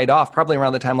it died off probably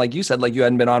around the time, like you said, like you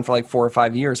hadn't been on for like 4 or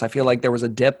 5 years. I feel like there was a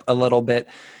dip a little bit,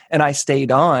 and I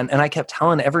stayed on, and I kept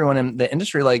telling everyone in the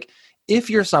industry, like, if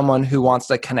you're someone who wants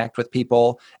to connect with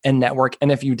people and network,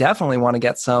 and if you definitely want to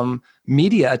get some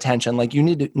media attention, like you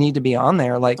need to be on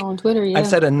there. Like on Twitter, yeah. I've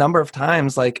said a number of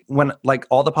times, like when like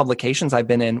all the publications I've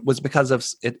been in was because of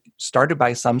it started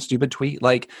by some stupid tweet.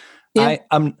 Like I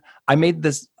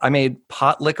made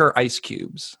pot liquor ice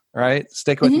cubes. Right,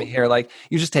 stick with me here. Like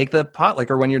you just take the pot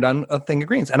liquor when you're done a thing of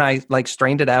greens, and I like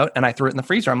strained it out and I threw it in the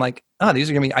freezer. I'm like, oh, these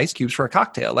are gonna be ice cubes for a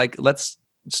cocktail. Like let's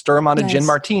stir them on a gin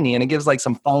martini, and it gives like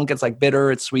some funk. It's like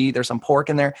bitter, it's sweet. There's some pork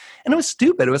in there, and it was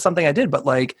stupid. It was something I did, but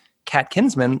like Kat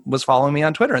Kinsman was following me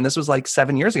on Twitter, and this was like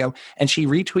 7 years ago, and she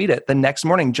retweeted it. The next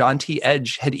morning, John T.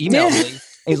 Edge had emailed me.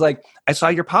 He's like, I saw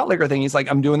your pot liquor thing. He's like,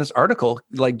 I'm doing this article.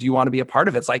 Like, do you want to be a part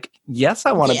of it? It's like, yes,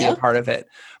 I want to be a part of it.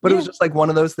 But it was just like one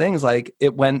of those things. Like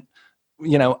it went,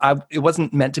 it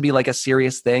wasn't meant to be like a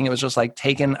serious thing. It was just like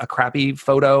taking a crappy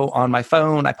photo on my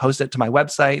phone. I posted it to my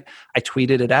website. I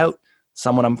tweeted it out.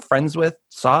 Someone I'm friends with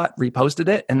saw it, reposted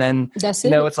it. And then,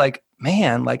 it's like,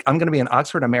 man, like I'm going to be an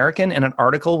Oxford American in an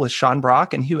article with Sean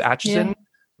Brock and Hugh Atchison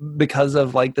because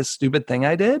of like this stupid thing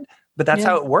I did. But that's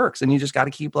how it works. And you just got to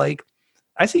keep like,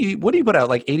 I see, what do you put out?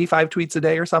 Like 85 tweets a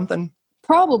day or something?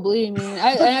 Probably. I mean,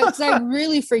 I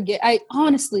really forget. I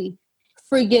honestly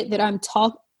forget that I'm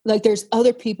like there's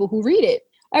other people who read it.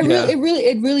 It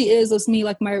really is just me,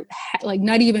 like my, like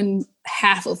not even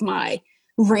half of my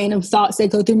random thoughts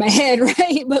that go through my head.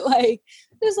 Right. But like,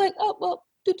 it's like, oh, well,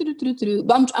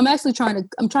 but I'm actually trying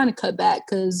to cut back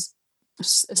because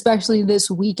especially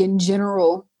this week in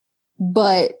general,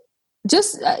 but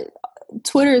just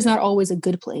Twitter is not always a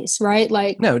good place, right?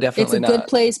 Like, no, definitely it's a good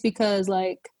place because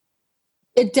like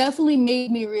it definitely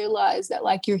made me realize that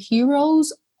like your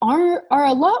heroes are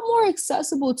a lot more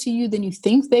accessible to you than you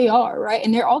think they are, right?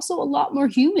 And they're also a lot more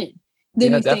human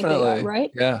than you think they are,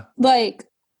 right? Yeah. Like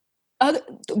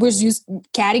was used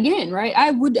Kat again, right?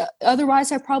 I would otherwise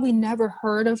have probably never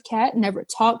heard of Kat, never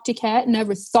talked to Kat,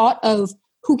 never thought of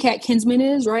who Kat Kinsman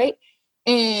is, right?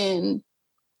 And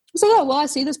so yeah, well, I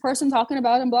see this person talking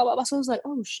about it and blah blah blah. So I was like,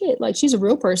 oh shit, like she's a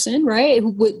real person, right?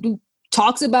 Who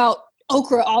talks about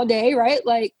okra all day, right?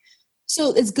 Like,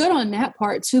 so it's good on that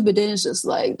part too. But then it's just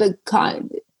like the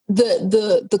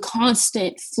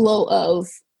constant flow of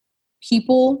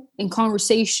people and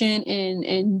conversation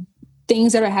and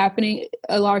things that are happening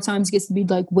a lot of times gets to be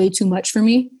like way too much for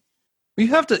me. You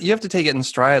have to take it in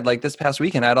stride. Like this past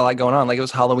weekend, I had a lot going on. Like it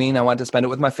was Halloween. I wanted to spend it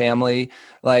with my family.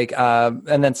 Like,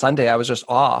 and then Sunday I was just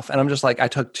off, and I'm just like, I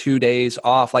took 2 days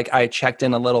off. Like I checked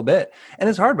in a little bit, and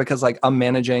it's hard because like I'm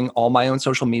managing all my own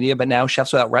social media, but now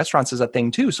Chefs Without Restaurants is a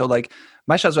thing too. So like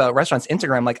my Chefs Without Restaurants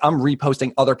Instagram, like I'm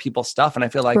reposting other people's stuff, and I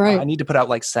feel like I need to put out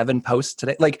like 7 posts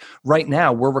today. Like right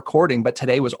now we're recording, but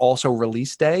today was also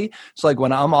release day. So like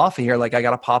when I'm off of here, like I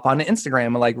got to pop onto Instagram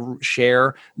and like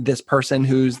share this person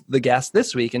who's the guest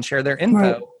this week and share their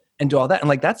info and do all that. And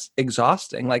like, that's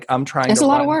exhausting. Like I'm trying to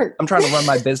lot of work. I'm trying to run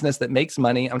my business that makes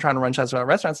money. I'm trying to run Chefs Without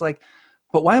Restaurants. Like,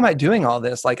 but why am I doing all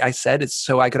this? Like I said, it's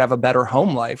so I could have a better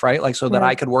home life, right? Like so that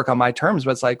I could work on my terms.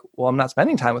 But it's like, well, I'm not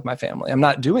spending time with my family. I'm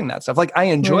not doing that stuff. Like I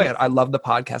enjoy it. I love the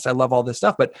podcast. I love all this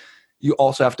stuff. But you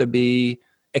also have to be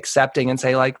accepting and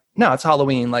say like, no, it's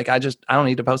Halloween. Like I don't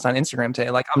need to post on Instagram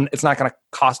today. Like it's not going to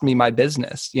cost me my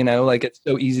business, like it's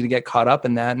so easy to get caught up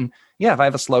in that. And yeah, if I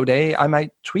have a slow day, I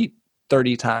might tweet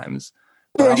 30 times.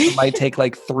 But I also might take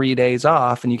like 3 days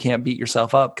off, and you can't beat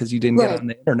yourself up because you didn't get on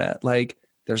the internet. Like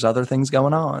there's other things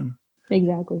going on.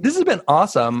 Exactly. This has been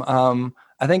awesome.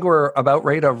 I think we're about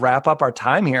ready to wrap up our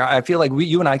time here. I feel like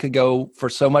you and I could go for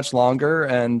so much longer.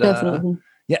 And definitely.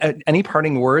 Any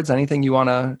parting words, anything you want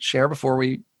to share before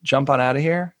we jump on out of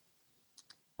here?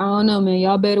 I don't know, man.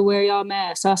 Y'all better wear y'all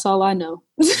masks. That's all I know.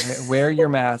 Wear your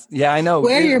mask. Yeah, I know.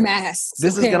 Wear your masks.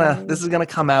 This is gonna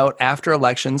come out after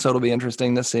election, so it'll be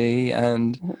interesting to see.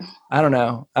 And I don't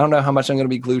know how much I'm gonna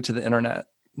be glued to the internet.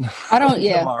 I don't.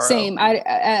 Yeah, same.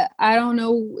 I don't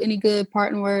know any good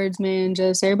parting words, man.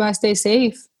 Just everybody stay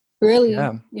safe. Really,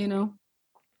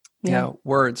 Yeah,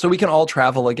 word. So we can all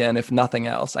travel again, if nothing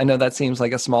else. I know that seems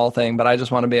like a small thing, but I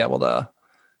just want to be able to.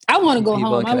 I want to go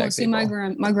home. I want to see my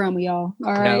grandma, y'all.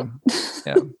 All right.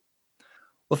 Yeah.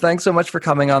 Well, thanks so much for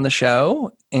coming on the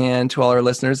show. And to all our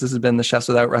listeners, this has been the Chefs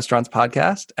Without Restaurants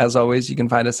podcast. As always, you can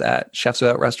find us at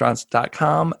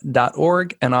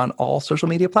chefswithoutrestaurants.com.org and on all social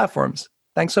media platforms.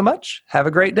 Thanks so much. Have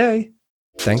a great day.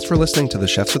 Thanks for listening to the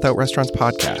Chefs Without Restaurants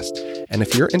podcast. And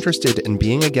if you're interested in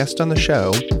being a guest on the show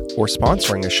or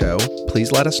sponsoring a show,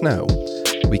 please let us know.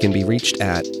 We can be reached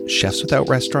at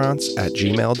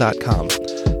chefswithoutrestaurants@gmail.com.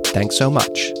 Thanks so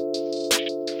much.